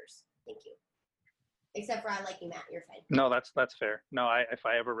 Authors, thank you. Except for I like you, Matt. You're fine. No, that's fair. No, if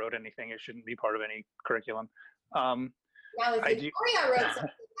I ever wrote anything, it shouldn't be part of any curriculum. Now, if Victoria wrote something,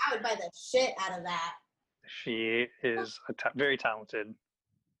 I would buy the shit out of that. She is a very talented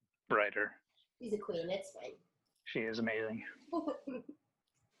writer. She's a queen. It's fine. She is amazing.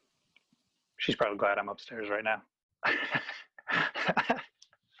 She's probably glad I'm upstairs right now.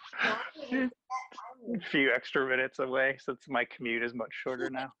 A few extra minutes away, since my commute is much shorter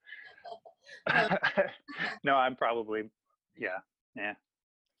now. No, I'm probably, yeah.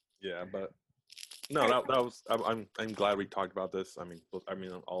 But no, that was. I'm glad we talked about this. I mean,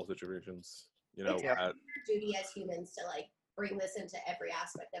 in all situations, It's our duty as humans to bring this into every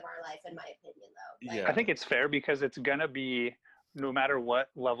aspect of our life, in my opinion, though. Yeah. I think it's fair because it's gonna be, no matter what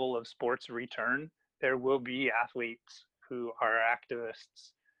level of sports return, there will be athletes who are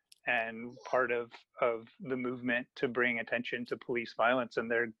activists and part of the movement to bring attention to police violence, and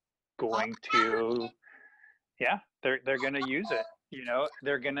they're going to, they're gonna use it.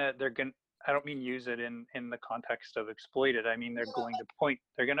 They're gonna. I don't mean use it in the context of exploit it. I mean they're going to point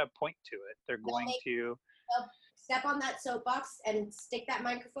to it. They're going to step on that soapbox and stick that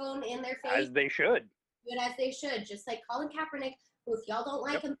microphone in their face. As they should. Do it as they should. Just like Colin Kaepernick, who, if y'all don't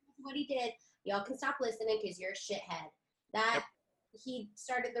like him for what he did, y'all can stop listening because you're a shithead. He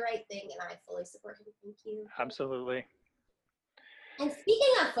started the right thing, and I fully support him. Thank you. Absolutely. And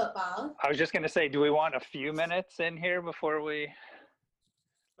speaking of football, I was just going to say, do we want a few minutes in here before we?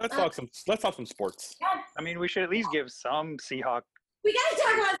 Let's talk some sports. I mean, we should at least give some Seahawks. We got to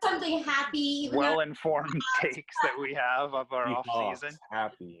talk about something happy. Well-informed takes that we have of our off season.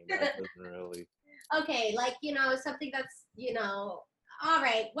 Happy. That doesn't really. Okay, something that's all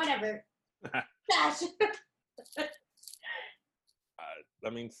right, whatever. Gosh. I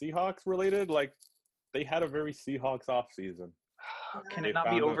mean, Seahawks related, they had a very Seahawks off season. Can it not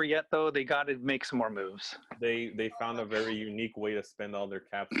be over yet, though? They got to make some more moves. They found a very unique way to spend all their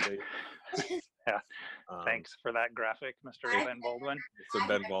cap space. Yeah. Thanks for that graphic, Mr. Evan Baldwin. It's a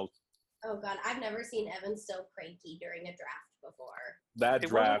Ben Baldwin. Oh, God. I've never seen Evan so cranky during a draft before. That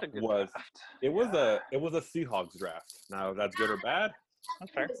draft was – it was a Seahawks draft. Now, that's good or bad?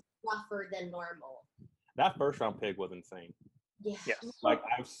 That's fair. It was rougher than normal. That first-round pick was insane. Yeah. Yes.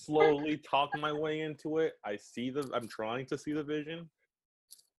 I've slowly talked my way into it. I'm trying to see the vision,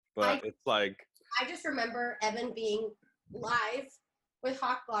 but it's like. I just remember Evan being live with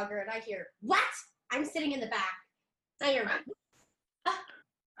Hawk Blogger, and I hear, "What?" I'm sitting in the back. I hear,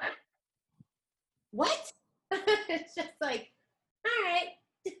 "What?" It's just all right,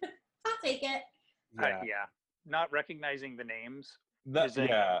 I'll take it. Yeah. Not recognizing the names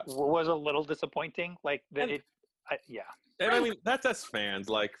was a little disappointing. Like that, yeah. And I mean, that's as fans.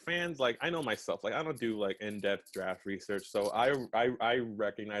 Like I know myself. Like I don't do like in-depth draft research, so I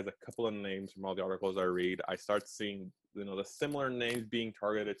recognize a couple of names from all the articles I read. I start seeing the similar names being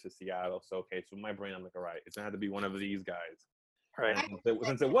targeted to Seattle. So okay, so in my brain I'm like, all right, it's gonna have to be one of these guys. Right. And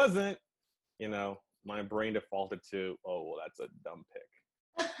since it wasn't, my brain defaulted to, oh well, that's a dumb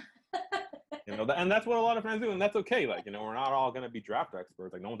pick. And that's what a lot of fans do, and that's okay. Like we're not all gonna be draft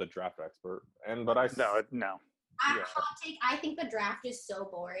experts. Like no one's a draft expert, no. Hot take. I think the draft is so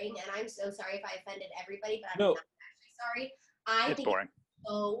boring, and I'm so sorry if I offended everybody, but I'm not actually sorry. I think boring. It's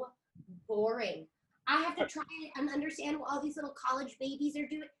so boring. I have to try and understand what all these little college babies are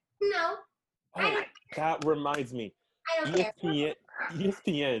doing. No. That reminds me. I don't care.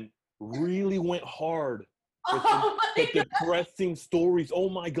 ESPN really went hard with the depressing stories. Oh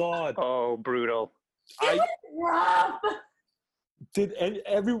my God. Oh, brutal. It was rough.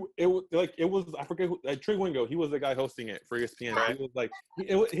 It was I forget who, Trey Wingo, he was the guy hosting it for ESPN. Right. He was like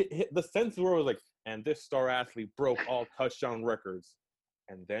the sense where it was like, and this star athlete broke all touchdown records,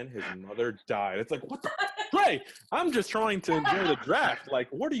 and then his mother died. It's like, what the Trey? I'm just trying to enjoy the draft. Like,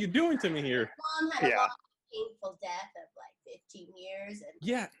 what are you doing to me here? Mom had a long, painful death of like 15 years,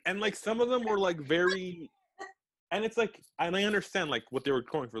 and like some of them were like very. And it's like, and I understand like what they were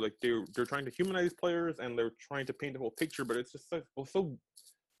going for. Like they're trying to humanize players and they're trying to paint the whole picture, but it's just like, so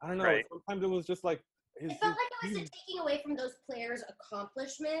I don't know. Right. Sometimes it was just like it felt like it was taking away from those players'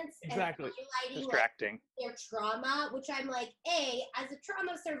 accomplishments and highlighting distracting their trauma. Which I'm like, as a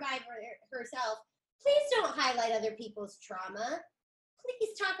trauma survivor herself, please don't highlight other people's trauma. Please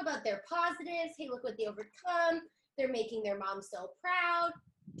talk about their positives. Hey, look what they overcome. They're making their mom so proud.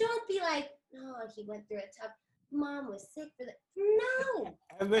 Don't be like, oh, he went through a tough. Mom was sick for that. No.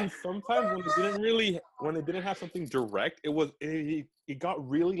 And then sometimes when it didn't have something direct, it got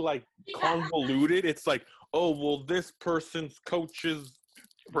really like convoluted. It's like, oh well, this person's coach's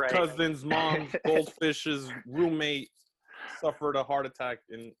cousin's mom's goldfish's roommate suffered a heart attack,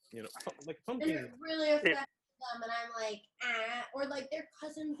 and like something. And it really affected them, and I'm like, or like their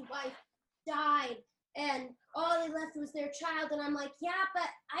cousin's wife died. And all they left was their child. And I'm like, yeah, but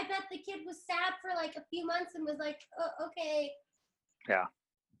I bet the kid was sad for like a few months and was like, oh, okay. Yeah.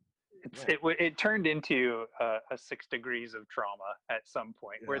 It turned into a 6 degrees of trauma at some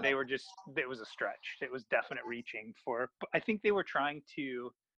point where they were just, it was a stretch. It was definite reaching for, I think they were trying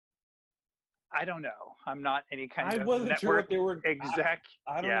to, I don't know. I'm not any kind of wasn't sure what they were exact.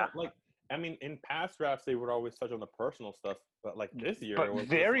 I don't know. Like, I mean, in past drafts, they would always touch on the personal stuff, but like this year, but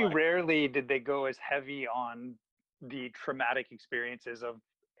very rarely did they go as heavy on the traumatic experiences of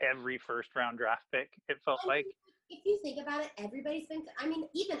every first-round draft pick. It felt like. If you think about it, everybody's been. I mean,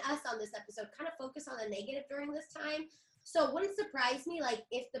 even us on this episode kind of focus on the negative during this time. So it wouldn't surprise me, like,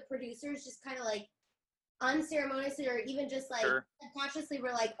 if the producers just kind of like unceremoniously or even just like subconsciously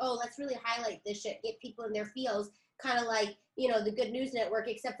were like, oh, let's really highlight this shit, get people in their feels. Kind of like, the Good News Network,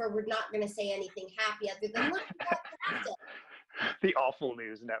 except for we're not going to say anything happy other than look at that. The Awful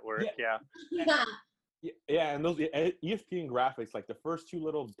News Network, Yeah, and those ESPN graphics, like the first 2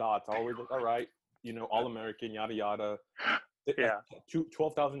 little dots, always look all right, All American, yada yada.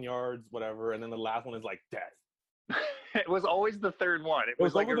 12,000 yards, whatever, and then the last one is like death. It was always the third one. It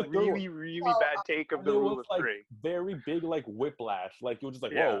was like a really, really bad take of the rule of 3. Very big, like whiplash. Like you were just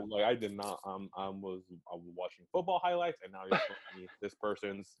like, whoa! Like I did not. I was watching football highlights, and now you're showing me this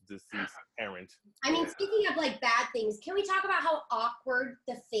person's deceased parent. I mean, speaking of like bad things, can we talk about how awkward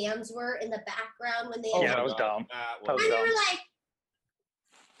the fans were in the background when they? That was dumb. And they were like,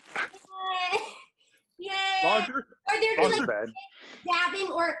 yay! Roger, or they're just like bad. dabbing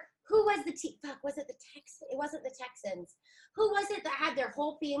or. Who was the team? Fuck, was it the Texans? It wasn't the Texans. Who was it that had their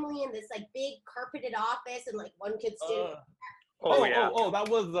whole family in this like big carpeted office and like one kid standing? That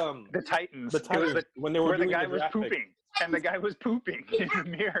was the Titans. The Titans when they were where the guy was pooping, and the guy was pooping in the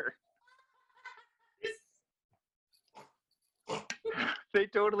mirror. They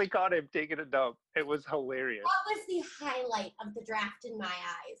totally caught him taking a dump. It was hilarious. That was the highlight of the draft in my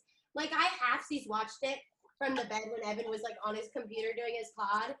eyes. Like I half-seas watched it from the bed when Evan was like on his computer doing his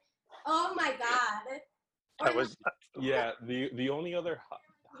pod. Oh my God. That was the only other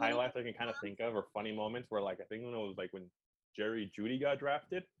highlights I can kind of think of or funny moments were like I think when it was like when Jerry Jeudy got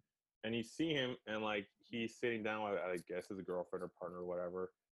drafted and you see him and like he's sitting down with I guess his girlfriend or partner or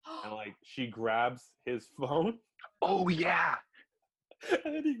whatever and like she grabs his phone. Oh yeah.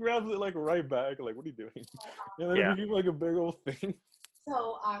 And then he grabs it like right back like what are you doing? And then it became like a big old thing.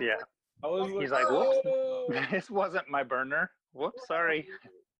 So awkward. Yeah. He's like, whoops, this wasn't my burner. Whoops, sorry.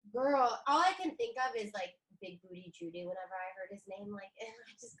 Girl, all I can think of is like Big Booty Judy whenever I heard his name. Like, I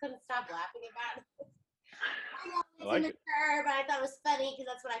just couldn't stop laughing about it. I know it's like immature, but I thought it was funny because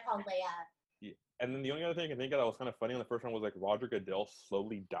that's what I call Leia. Yeah. And then the only other thing I can think of that was kind of funny on the first one was like Roger Goodell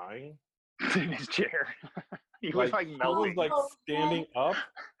slowly dying in his chair. He was like he melting. was like standing up,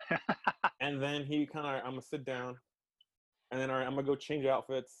 and then he kind of, I'm gonna sit down, and then all right, I'm gonna go change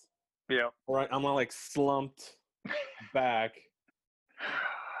outfits. Yeah. All right, I'm gonna like slumped back.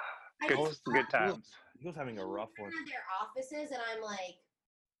 Good times. He was having a rough one. Their offices, and I'm like,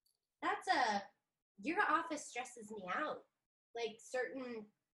 your office stresses me out. Like certain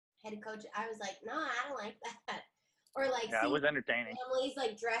head coach, I was like, no, I don't like that. Or like, yeah, it was entertaining. Families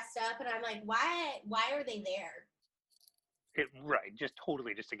like dressed up, and I'm like, why are they there? Right, just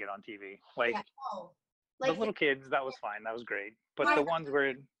totally just to get on TV. Like, yeah, the little kids, that was fine, that was great. But the ones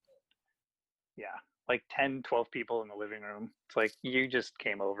where, yeah, like 10, 12 people in the living room, it's like you just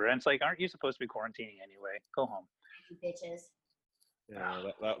came over, and it's like, aren't you supposed to be quarantining anyway? Go home, you bitches. Yeah,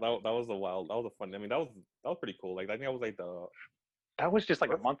 that was a wild. That was a fun. I mean, that was pretty cool. Like I think that was like that was just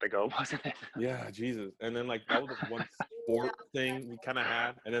like a month ago, wasn't it? Yeah, Jesus. And then like that was the one sport thing we kind of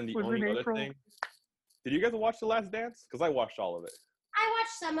had, and then the only other thing. Did you guys watch The Last Dance? Because I watched all of it. I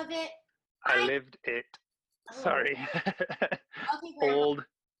watched some of it. I lived it. Sorry. Okay, old.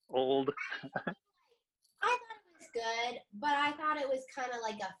 I thought it was good, but I thought it was kind of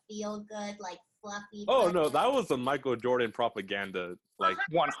like a feel good, like fluffy. Oh no, that was a Michael Jordan propaganda, like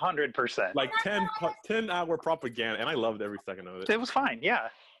 100%. like 10-hour propaganda, and I loved every second of it. It was fine, yeah.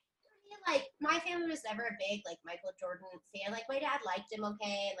 Like my family was never a big like Michael Jordan fan. Like my dad liked him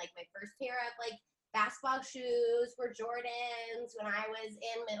okay, and like my first pair of like basketball shoes were Jordans when I was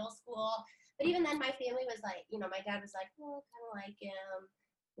in middle school. But even then, my family was like, my dad was like, oh, kind of like him,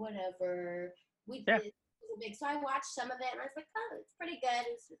 whatever. We did. It was big, so I watched some of it, and I was like, oh, it's pretty good.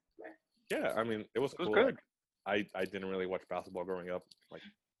 Yeah, I mean, it was cool. Good. I didn't really watch basketball growing up. Like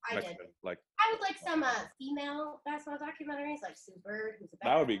I did. Like I would like some female basketball documentaries, like Super.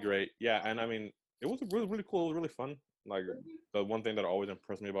 That would be great. Yeah, and I mean, it was really, really cool. It was really fun. Like the one thing that always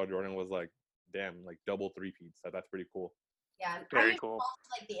impressed me about Jordan was like, damn, like double three-peats. That's pretty cool. Yeah, very cool.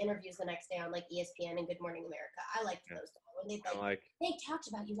 Watch, like the interviews the next day on like ESPN and Good Morning America. I liked those. When they talked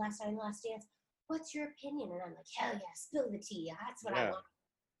about you last night in The Last Dance. What's your opinion? And I'm like, hell yeah, spill the tea. That's what I want.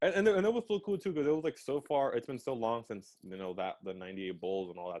 And it was so cool too because it was like so far. It's been so long since that the '98 Bulls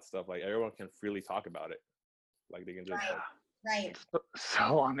and all that stuff. Like everyone can freely talk about it. Like they can just right.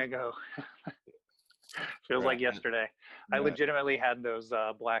 So long ago. Feels like yesterday. I legitimately had those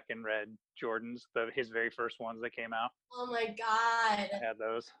black and red Jordans, his very first ones that came out. Oh my God. I had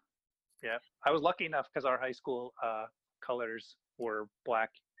those. Yeah. I was lucky enough because our high school colors were black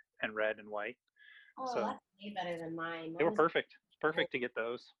and red and white. Oh, so that's way better than mine. They were perfect. It's perfect to get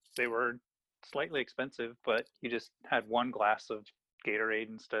those. They were slightly expensive, but you just had one glass of Gatorade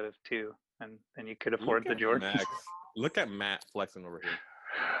instead of two, and you could afford the Jordans. Look at Matt flexing over here.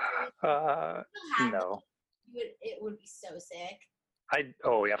 No. It would be so sick.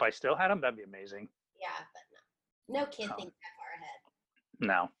 If I still had them, that'd be amazing. Yeah, but no kid thinks that far ahead.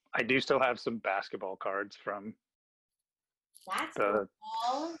 No, I do still have some basketball cards from the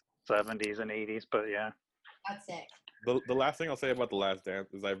 70s and 80s, but yeah. That's sick. The last thing I'll say about The Last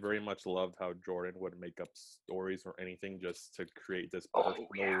Dance is I very much loved how Jordan would make up stories or anything just to create this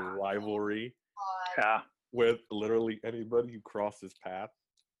personal rivalry with literally anybody who crossed his path.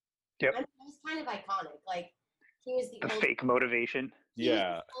 Yep. It was kind of iconic. Like he was the fake motivation. He was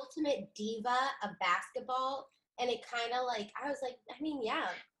the ultimate diva of basketball, and it kind of like I was like, I mean, yeah,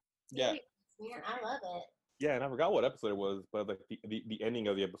 man, I love it. Yeah, and I forgot what episode it was, but like the ending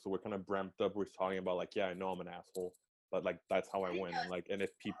of the episode, we're kind of ramped up. We're talking about like, yeah, I know I'm an asshole, but like that's how I win. And like, and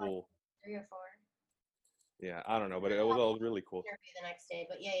if people 3 or 4. Yeah, I don't know, but it was all really cool. The next day,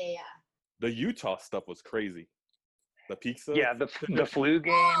 but yeah. The Utah stuff was crazy. The pizza. Yeah, the flu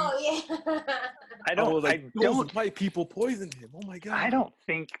game. Oh yeah. I don't. White people poisoned him. Oh my God. I don't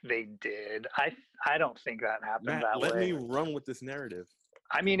think they did. I don't think that happened that way. Let me run with this narrative.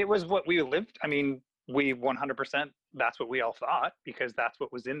 I mean, it was what we lived. I mean, we 100%. That's what we all thought because that's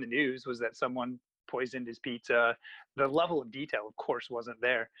what was in the news was that someone poisoned his pizza. The level of detail, of course, wasn't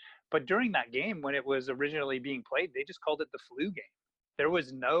there. But during that game, when it was originally being played, they just called it the flu game. There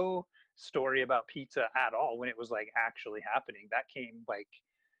was no story about pizza at all when it was like actually happening. That came like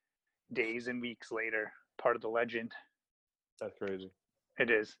days and weeks later, part of the legend. That's crazy.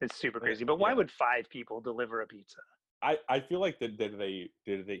 It is. It's super crazy. But why would 5 people deliver a pizza? I feel like did they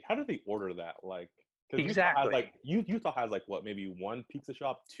how did they order that? Like exactly. Utah has like what, maybe 1 pizza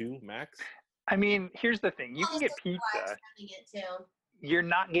shop, 2 max? I mean, here's the thing. You can get pizza. You're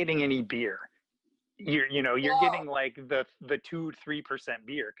not getting any beer. you're Whoa. getting like the 2-3%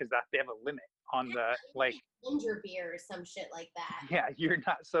 beer because that they have a limit on the like ginger beer or some shit like that. yeah, you're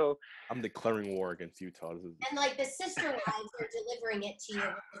not so. I'm declaring war against Utah. This is... And like the sister wives are delivering it to you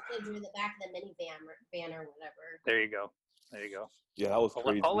with the kids are in the back of the minivan or whatever. There you go. Yeah, that was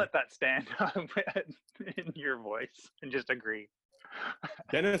crazy. I'll let that stand in your voice and just agree.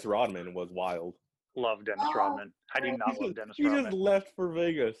 Dennis Rodman was wild. Love Dennis Rodman. How do you not love Dennis He Rodman? just left for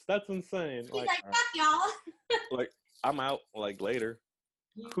Vegas. That's insane. He's like fuck y'all. Like I'm out like later.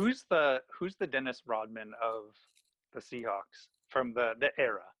 Who's the Dennis Rodman of the Seahawks from the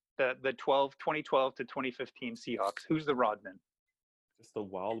era? The 2012 to 2015 Seahawks. Who's the Rodman? Just the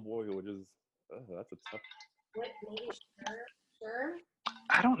wild boy, which is that's a tough. What, maybe Sherm?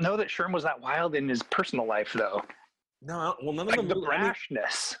 I don't know that Sherm was that wild in his personal life though. No, well, none of Like them. the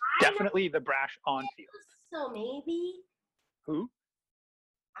brashness, definitely the brash on field. So maybe. Who?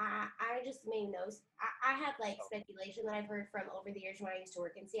 I just made notes. I have like speculation that I've heard from over the years when I used to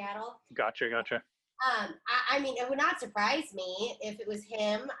work in Seattle. Gotcha. I mean, it would not surprise me if it was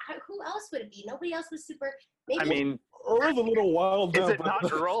him. Who else would it be? Nobody else was super. Maybe I mean, Earl's a little wild. is now, it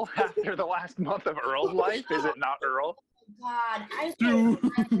not Earl after the last month of Earl's life? Is it not Earl? God,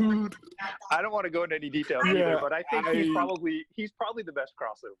 Dude. I don't want to go into any details either, but I think he's probably the best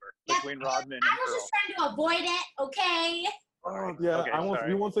crossover between Rodman and I was Earl. just trying to avoid it, okay? Oh yeah, Okay,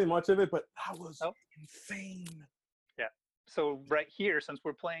 we won't say much of it, but that was Nope. insane. Yeah. So right here, since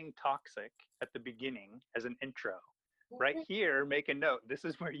we're playing Toxic at the beginning as an intro, right here, make a note. This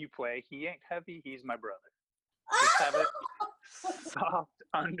is where you play. He ain't heavy. He's my brother. Just have it soft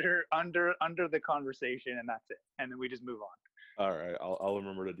under the conversation, and that's it. And then we just move on. All right, I'll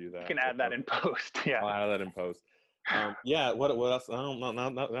remember to do that. You can add that in post. Yeah. I'll add that in post. Yeah. What else? I don't know. Now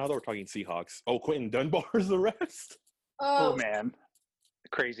that we're talking Seahawks. Oh, Quentin Dunbar's arrest. Oh man,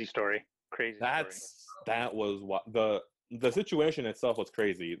 crazy story. That was what the situation itself was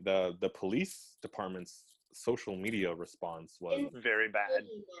crazy. The police department's social media response was very bad.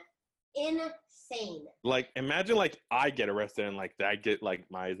 Insane. Like imagine like I get arrested and like I get like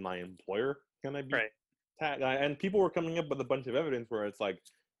my employer gonna be tagged, and people were coming up with a bunch of evidence where it's like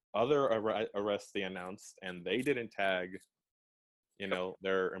other arrests they announced and they didn't tag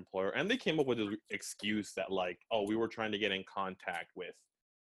their employer, and they came up with this excuse that like, oh, we were trying to get in contact with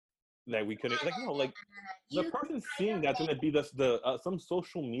that we couldn't, like, no, like the person seeing that's going to be the some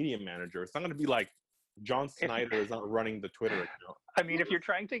social media manager. It's not going to be like John Snyder is not running the Twitter account. I mean, if you're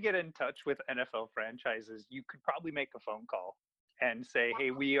trying to get in touch with NFL franchises, you could probably make a phone call and say, hey,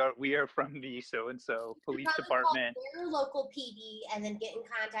 we are from the so-and-so police department. Their local PD and then get in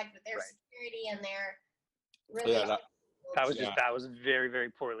contact with their security and their really that was very, very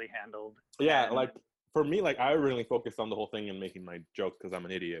poorly handled. Yeah, and like for me, like I really focused on the whole thing and making my jokes because I'm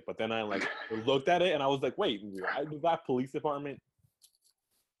an idiot. But then I like looked at it and I was like, wait, why did that police department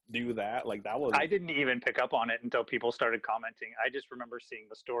do that? Like that was. I didn't even pick up on it until people started commenting. I just remember seeing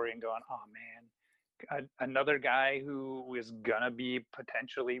the story and going, oh man, another guy who was gonna be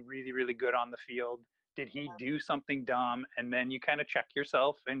potentially really, really good on the field. Did he do something dumb? And then you kind of check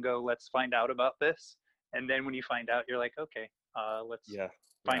yourself and go, let's find out about this. And then when you find out, you're like, okay, let's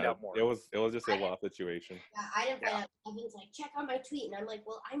find out more. It was just a wild situation. Yeah, I didn't find out. Evan's like, check on my tweet. And I'm like,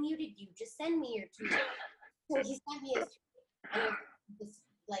 well, I muted you. Just send me your tweet. So he sent me his tweet. And it was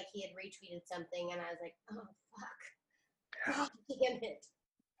like he had retweeted something. And I was like, oh, fuck. God damn it.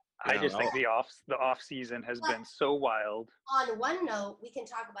 I just think the off season has been so wild. On one note, we can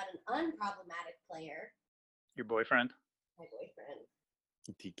talk about an unproblematic player. Your boyfriend? My boyfriend.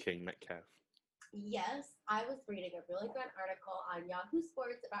 DK Metcalf. Yes, I was reading a really good article on Yahoo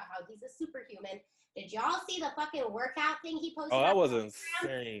Sports about how he's a superhuman. Did y'all see the fucking workout thing he posted? Oh, that was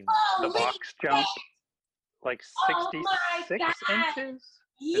insane. The box jump, like 66 inches?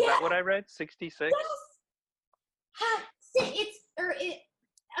 Yes. Is that what I read? 66? Yes.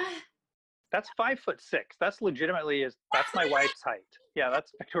 That's 5'6". That's legitimately that's my wife's height. Yeah,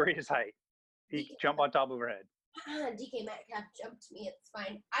 that's Victoria's height. He jump on top of her head. DK Metcalf jumped me. It's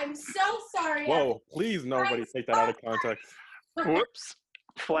fine. I'm so sorry. Whoa, please nobody take that out of context. Whoops.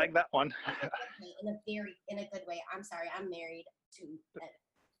 Flag that one. In a good way. I'm sorry. I'm married to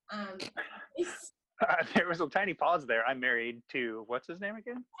there was a tiny pause there. I'm married to, what's his name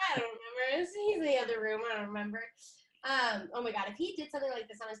again? I don't remember. He's in the other room. I don't remember. Oh my God, if he did something like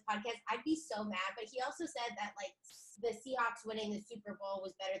this on his podcast, I'd be so mad. But he also said that like the Seahawks winning the Super Bowl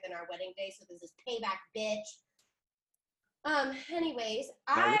was better than our wedding day, so this is payback, bitch. Anyways,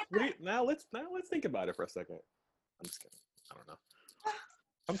 now let's think about it for a second. I'm just kidding. I don't know.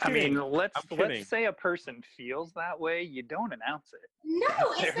 I mean, let's say a person feels that way, you don't announce it.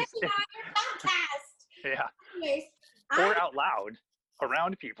 No, especially not on your podcast. Yeah. Anyways, Or out loud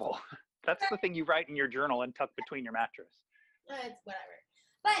around people. That's the thing you write in your journal and tuck between your mattress. It's whatever.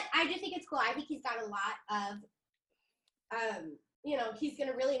 But I do think it's cool. I think he's got a lot of, he's going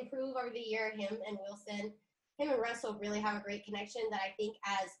to really improve over the year. Him and Wilson, him and Russell really have a great connection that I think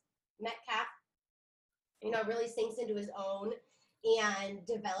as Metcalf, really sinks into his own and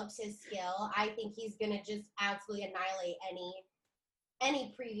develops his skill. I think he's going to just absolutely annihilate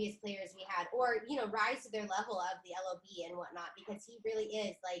any previous players we had, or rise to their level of the LOB and whatnot, because he really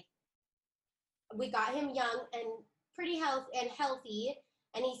is like, we got him young and pretty healthy,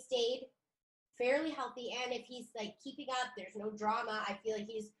 and he stayed fairly healthy. And if he's like keeping up, there's no drama. I feel like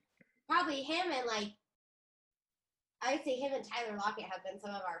he's probably him and I'd say him and Tyler Lockett have been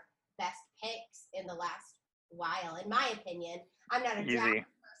some of our best picks in the last while, in my opinion. I'm not a draft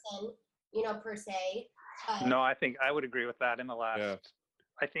person, per se. No, I think I would agree with that in the last.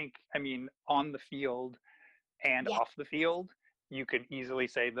 Yeah. I mean, on the field and off the field, you could easily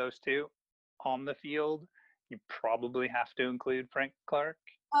say those two. On the field, you probably have to include Frank Clark.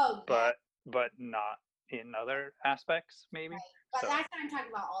 Oh, yeah. But not in other aspects, maybe. Right. But that's what I'm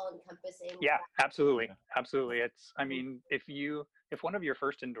talking about, all encompassing. Yeah, absolutely. Absolutely. It's, I mean, if one of your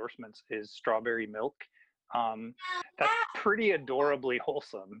first endorsements is strawberry milk, that's pretty adorably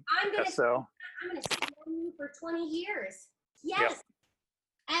wholesome. I'm gonna steal you for 20 years. Yes.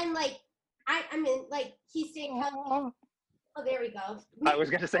 Yep. And he's staying healthy. Oh, there we go. I was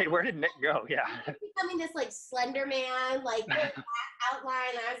gonna say, where did Nick go? Yeah. He's becoming this slender man, outline.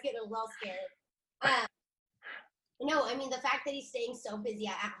 I was getting a little scared. No, I mean the fact that he's staying so busy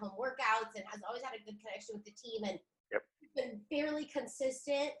at home workouts and has always had a good connection with the team and been fairly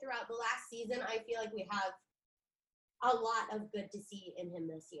consistent throughout the last season. I feel like we have a lot of good to see in him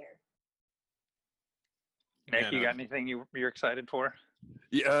this year. Nick, you got anything you're excited for?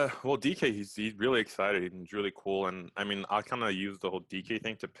 Yeah, well, DK, he's really excited and he's really cool. And I mean, I kind of use the whole DK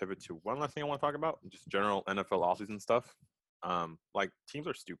thing to pivot to one last thing I want to talk about, just general NFL offseason stuff. Teams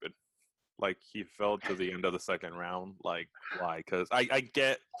are stupid. He fell to the end of the second round. Why? Because I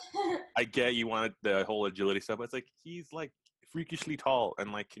get you wanted the whole agility stuff, but it's he's freakishly tall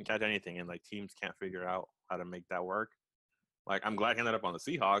and can catch anything, and teams can't figure out how to make that work. I'm glad he ended up on the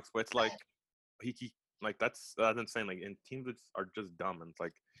Seahawks, but it's he that's insane. And teams are just dumb, and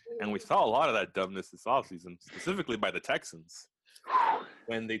and we saw a lot of that dumbness this offseason, specifically by the Texans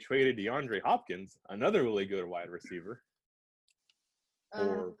when they traded DeAndre Hopkins, another really good wide receiver,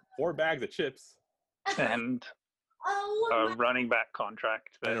 for 4 bags of chips and a running back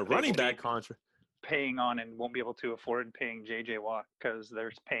contract paying on, and won't be able to afford paying JJ Watt because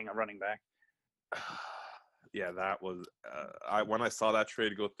they're paying a running back. Yeah, that was when I saw that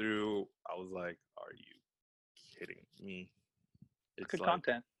trade go through, I was like, are you kidding me? It's good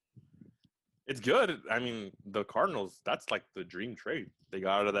content. It's good. I mean, the Cardinals, that's the dream trade. They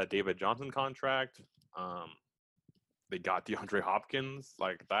got out of that David Johnson contract. They got DeAndre Hopkins.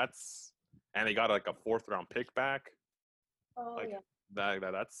 And they got a 4th round pick back. Oh, yeah.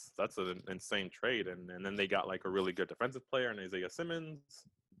 That's an insane trade. And then they got a really good defensive player in Isaiah Simmons.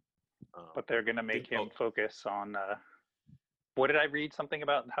 But they're going to make him focus on what did I read? Something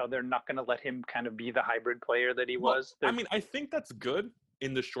about how they're not going to let him kind of be the hybrid player that he was. I mean, I think that's good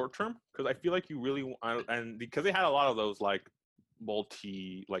in the short term, because I feel you really and because they had a lot of those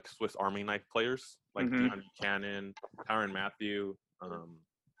multi Swiss Army knife players Deion Buchanan, Tyrann Mathieu,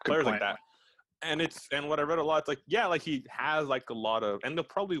 players like that. And what I read a lot, it's he has a lot of, and they'll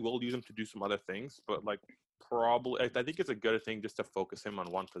probably will use him to do some other things, but probably I think it's a good thing just to focus him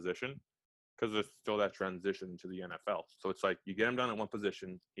on one position, because there's still that transition to the NFL. So it's you get him done at one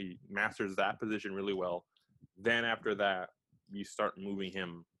position, he masters that position really well, then after that you start moving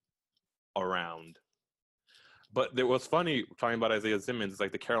him around. But it was funny talking about Isaiah Simmons, the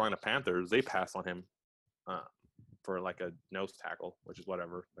Carolina Panthers, they passed on him for a nose tackle, which is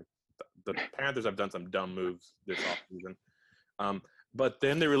whatever. The Panthers have done some dumb moves this offseason. But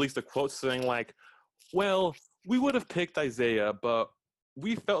then they released a quote saying well, we would have picked Isaiah, but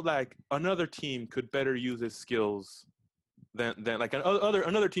we felt another team could better use his skills than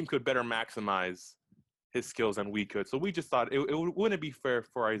another team could better maximize his skills than we could. So we just thought it wouldn't be fair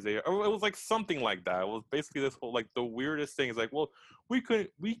for Isaiah. Or it was something like that. It was basically this whole the weirdest thing is well, we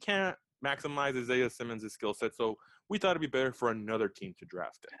can't maximize Isaiah Simmons' skill set, so we thought it'd be better for another team to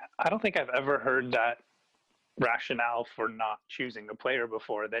draft him. I don't think I've ever heard that rationale for not choosing a player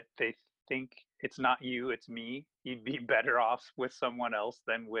before, that they think it's not you, it's me. You'd be better off with someone else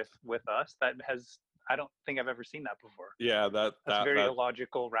than with us. I don't think I've ever seen that before. Yeah, that's very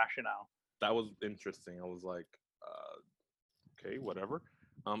illogical rationale. That was interesting. I was okay, whatever.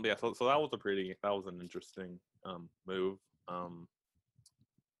 Yeah, so that was an interesting move.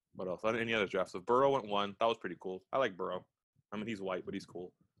 What else? Any other drafts? So Burrow went 1. That was pretty cool. I like Burrow. I mean, he's white, but he's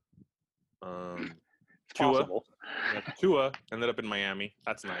cool. It's Tua, possible. yeah, Tua ended up in Miami.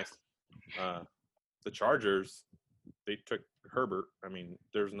 That's nice. The Chargers, they took Herbert. I mean,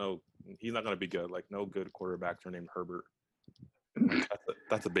 he's not going to be good. Like, no good quarterbacks are named Herbert. Like,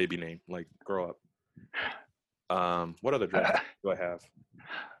 that's a baby name. Like, grow up. What other drafts do I have?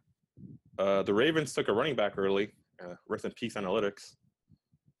 The Ravens took a running back early. Rest in peace, analytics.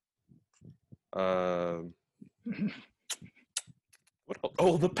 What else?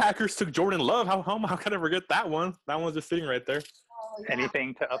 Oh, the Packers took Jordan Love. How can I forget that one? That one's just sitting right there. Oh, yeah.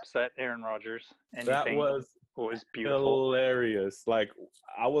 Anything to upset Aaron Rodgers. Anything That was beautiful. hilarious. Like,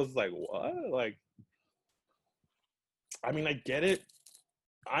 I was like, what? Like, I mean, I get it.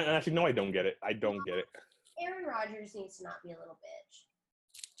 I actually, no, I don't get it. I don't get it. Aaron Rodgers needs to not be a little bitch.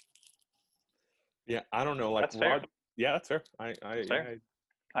 Yeah, I don't know. Like, That's fair. Yeah, that's fair. That's fair.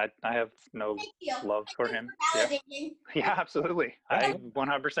 I have no Thank you. love for him. Yeah. Yeah, absolutely. I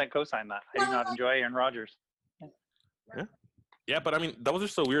 100% co-sign that. I do not enjoy Aaron Rodgers. Yeah, but I mean, that was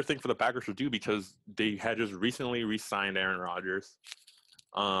just a weird thing for the Packers to do because they had just recently re-signed Aaron Rodgers.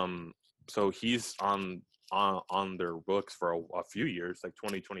 So he's on their books for a few years, like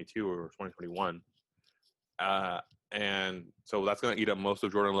 2022 or 2021. And so that's going to eat up most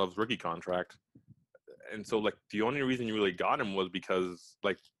of Jordan Love's rookie contract. And so, like, the only reason you really got him was because,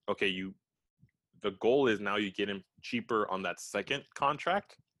 like, okay, the goal is now you get him cheaper on that second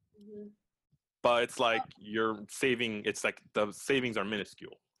contract. Mm-hmm. But it's like you're saving. It's like the savings are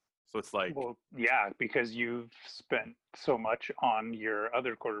minuscule. So it's like, well, yeah, because you've spent so much on your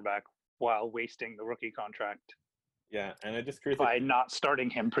other quarterback while wasting the rookie contract. Yeah, and it just creates by not starting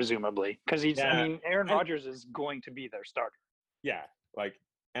him, presumably, because he's. Yeah. I mean, Aaron Rodgers is going to be their starter. Yeah, like,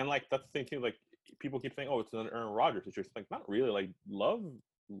 and like that's the thing too. Like, people keep saying, "Oh, it's an Aaron Rodgers situation." Like, not really. Like, Love,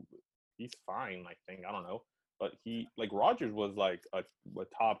 he's fine. I think, I don't know, but Rodgers was like a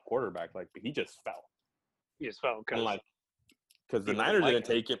top quarterback. Like, but he just fell. He just fell because the Niners didn't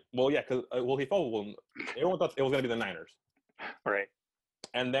take him. Well, yeah, because he fell. Well, everyone thought it was gonna be the Niners, right?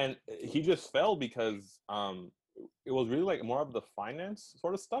 And then he just fell because it was really like more of the finance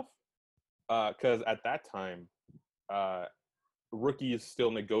sort of stuff. Because at that time, rookies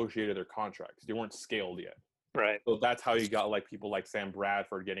still negotiated their contracts; they weren't scaled yet. Right. So that's how you got like people like Sam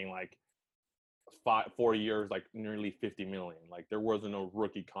Bradford getting like 4 years, like nearly $50 million. Like, there wasn't no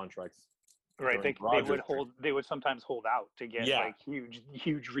rookie contracts. Right. They would sometimes hold out to get like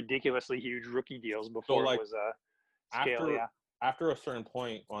huge, ridiculously huge rookie deals before it was scale. After a certain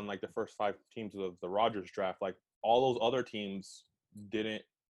point on like the first 5 teams of the Rodgers draft, like all those other teams didn't,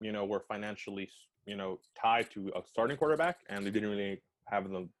 were financially, tied to a starting quarterback, and they didn't really have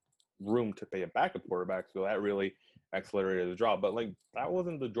the room to pay a backup quarterback. So that really accelerated the drop. But like, that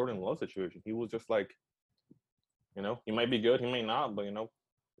wasn't the Jordan Love situation. He was just like, he might be good, he may not, but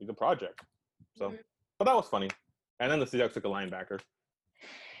he's a project. So, but that was funny. And then the Seahawks took a linebacker.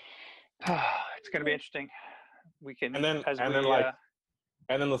 It's gonna be interesting. We can, and then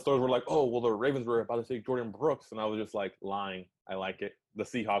the stores were like, "Oh, well, the Ravens were about to take Jordan Brooks," and I was just like, lying. I like it. The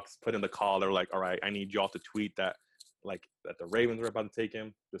Seahawks put in the call. They were like, "All right, I need y'all to tweet that the Ravens were about to take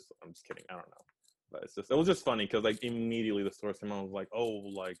him." I'm just kidding. I don't know, but it was just funny because like immediately the stores came out and was like, "Oh,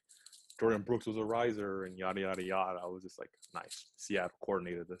 like Jordan Brooks was a riser and yada yada yada." I was just like, nice. Seattle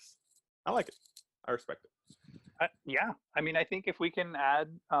coordinated this. I like it. I respect it. Yeah, I mean, I think if we can add,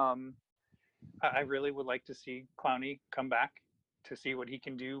 I really would like to see Clowney come back to see what he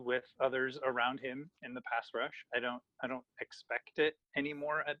can do with others around him in the pass rush. I don't expect it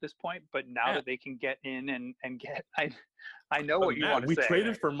anymore at this point, but now that they can get in and get, I know what you want to say. We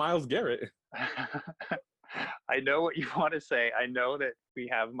traded for Myles Garrett. I know what you want to say. I know that we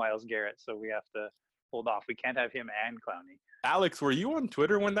have Myles Garrett, so we have to hold off. We can't have him and Clowney. Alex, were you on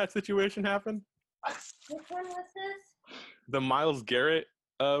Twitter when that situation happened? Which one was this? The Myles Garrett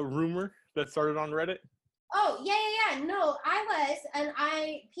rumor that started on Reddit? Oh, yeah. No, I was, and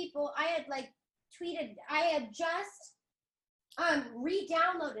I had like tweeted, I had just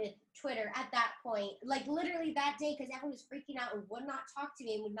re-downloaded Twitter at that point, like literally that day, because everyone was freaking out and would not talk to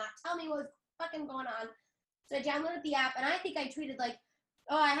me and would not tell me what was fucking going on. So I downloaded the app, and I think I tweeted like,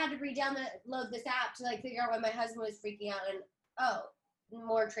 "Oh, I had to re-download this app to like figure out why my husband was freaking out," and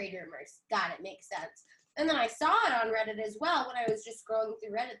more trade rumors. Got it, makes sense. And then I saw it on Reddit as well when I was just scrolling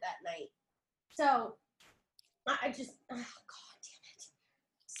through Reddit that night. So I just, oh, God damn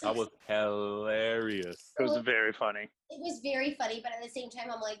it. That was hilarious. It was very funny. It was very funny, but at the same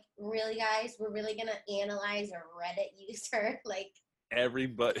time, I'm like, really, guys? We're really going to analyze a Reddit user? Like,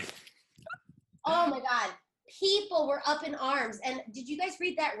 everybody. Oh my God. People were up in arms. And did you guys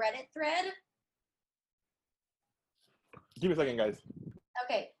read that Reddit thread? Give me a second, guys.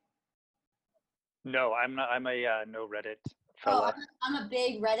 Okay. No, I'm not. I'm a no Reddit Oh, fella. I'm a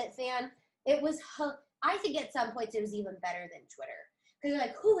big Reddit fan. It was, I think at some points it was even better than Twitter. Because you're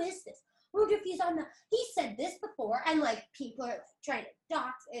like, who is this? I wonder if he's on the, he said this before. And like people are like, trying to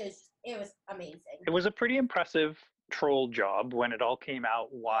dox. It was amazing. It was a pretty impressive troll job when it all came out.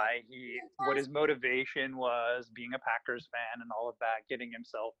 What his motivation was, being a Packers fan and all of that, getting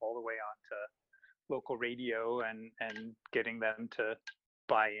himself all the way onto local radio and getting them to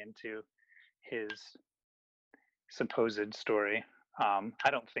buy into his supposed story. I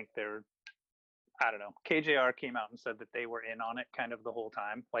don't think I don't know. KJR came out and said that they were in on it kind of the whole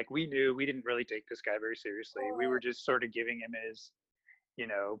time. Like we knew, we didn't really take this guy very seriously. We were just sort of giving him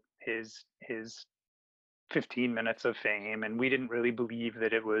his 15 minutes of fame, and we didn't really believe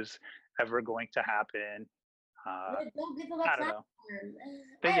that it was ever going to happen. Don't give them a I don't know. platform.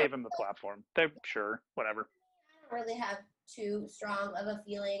 They gave him the platform. They're sure, whatever. I don't really have too strong of a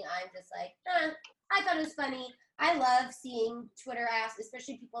feeling. I'm just like, I thought it was funny. I love seeing Twitter ass,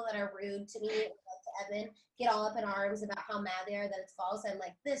 especially people that are rude to me, like to Evan, get all up in arms about how mad they are that it's false. I'm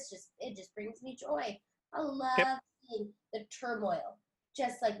like, it just brings me joy. I love seeing the turmoil.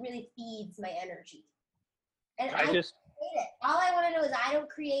 Just like really feeds my energy. And I just create it. All I want to know is I don't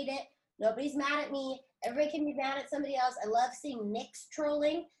create it. Nobody's mad at me. Everybody can be mad at somebody else. I love seeing Nick's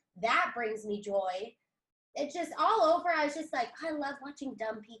trolling. That brings me joy. It's just all over. I was just like, I love watching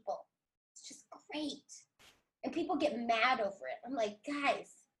dumb people. It's just great. And people get mad over it. I'm like, guys,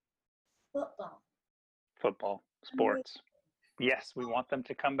 football, sports. Yes, we want them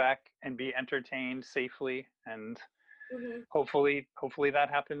to come back and be entertained safely, and hopefully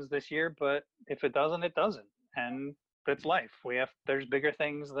that happens this year. But if it doesn't, it doesn't, and that's life. There's bigger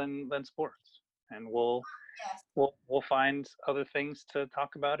things than sports, and we'll find other things to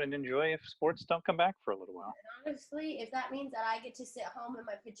talk about and enjoy if sports don't come back for a little while. And honestly, if that means that I get to sit home in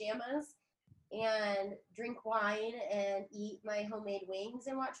my pajamas and drink wine and eat my homemade wings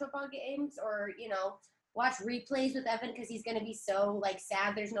and watch football games, or watch replays with Evan because he's gonna be so like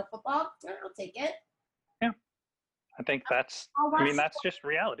sad there's no football, I'll take it. Yeah, I think that's just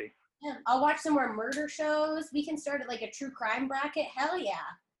reality. Yeah, I'll watch some more murder shows. We can start at like a true crime bracket. Hell yeah.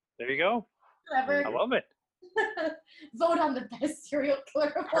 There you go. Whatever. I love it. Vote on the best serial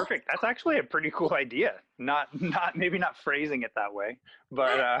killer. Perfect. That's actually a pretty cool idea. Maybe not phrasing it that way,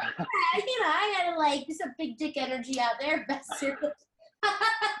 but I gotta like some big dick energy out there. Best serial.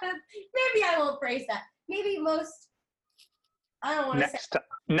 Maybe I won't phrase that. Maybe most. I don't want to say.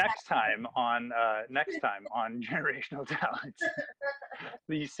 Next time on Generational Talent,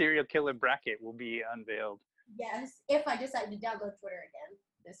 the serial killer bracket will be unveiled. Yes, if I decide to download Twitter again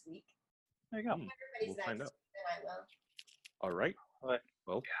this week. There you go. Everybody's We'll find out. I will. All right.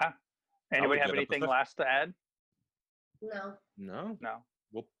 Well, yeah. Anybody have anything last to add? No.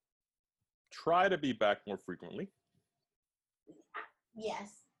 We'll try to be back more frequently.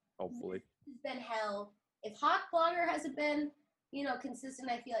 Yes. Hopefully. It's been hell. If Hawk Blogger hasn't been, consistent,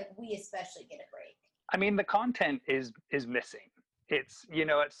 I feel like we especially get a break. I mean, the content is missing. It's,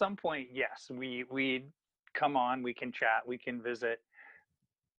 at some point, yes, we come on, we can chat, we can visit.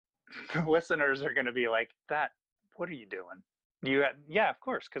 The listeners are going to be like, what are you doing? Yeah, of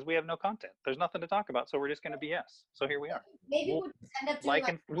course, because we have no content. There's nothing to talk about, so we're just going to BS. So here we are. Maybe we'll just end up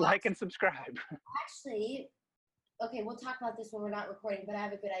doing like and subscribe. Actually, okay, we'll talk about this when we're not recording, but I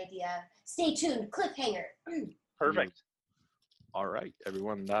have a good idea. Stay tuned. Cliffhanger. Perfect. All right,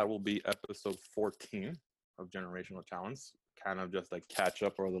 everyone. That will be episode 14 of Generational Talents. Kind of just like catch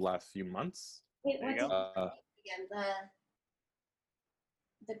up over the last few months. Wait, what did again?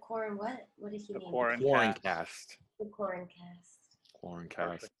 The Quaran what? What did he name? Quaran-Cast. The Quaran-Cast.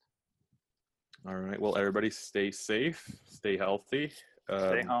 Quaran-Cast. All right. Well, everybody stay safe. Stay healthy.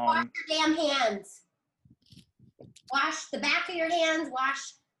 Stay home. Wash your damn hands. Wash the back of your hands.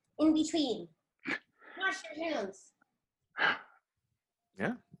 Wash in between. Wash your hands.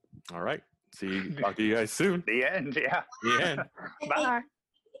 Yeah. All right. Talk to you guys soon. The end. Yeah. The end. Bye.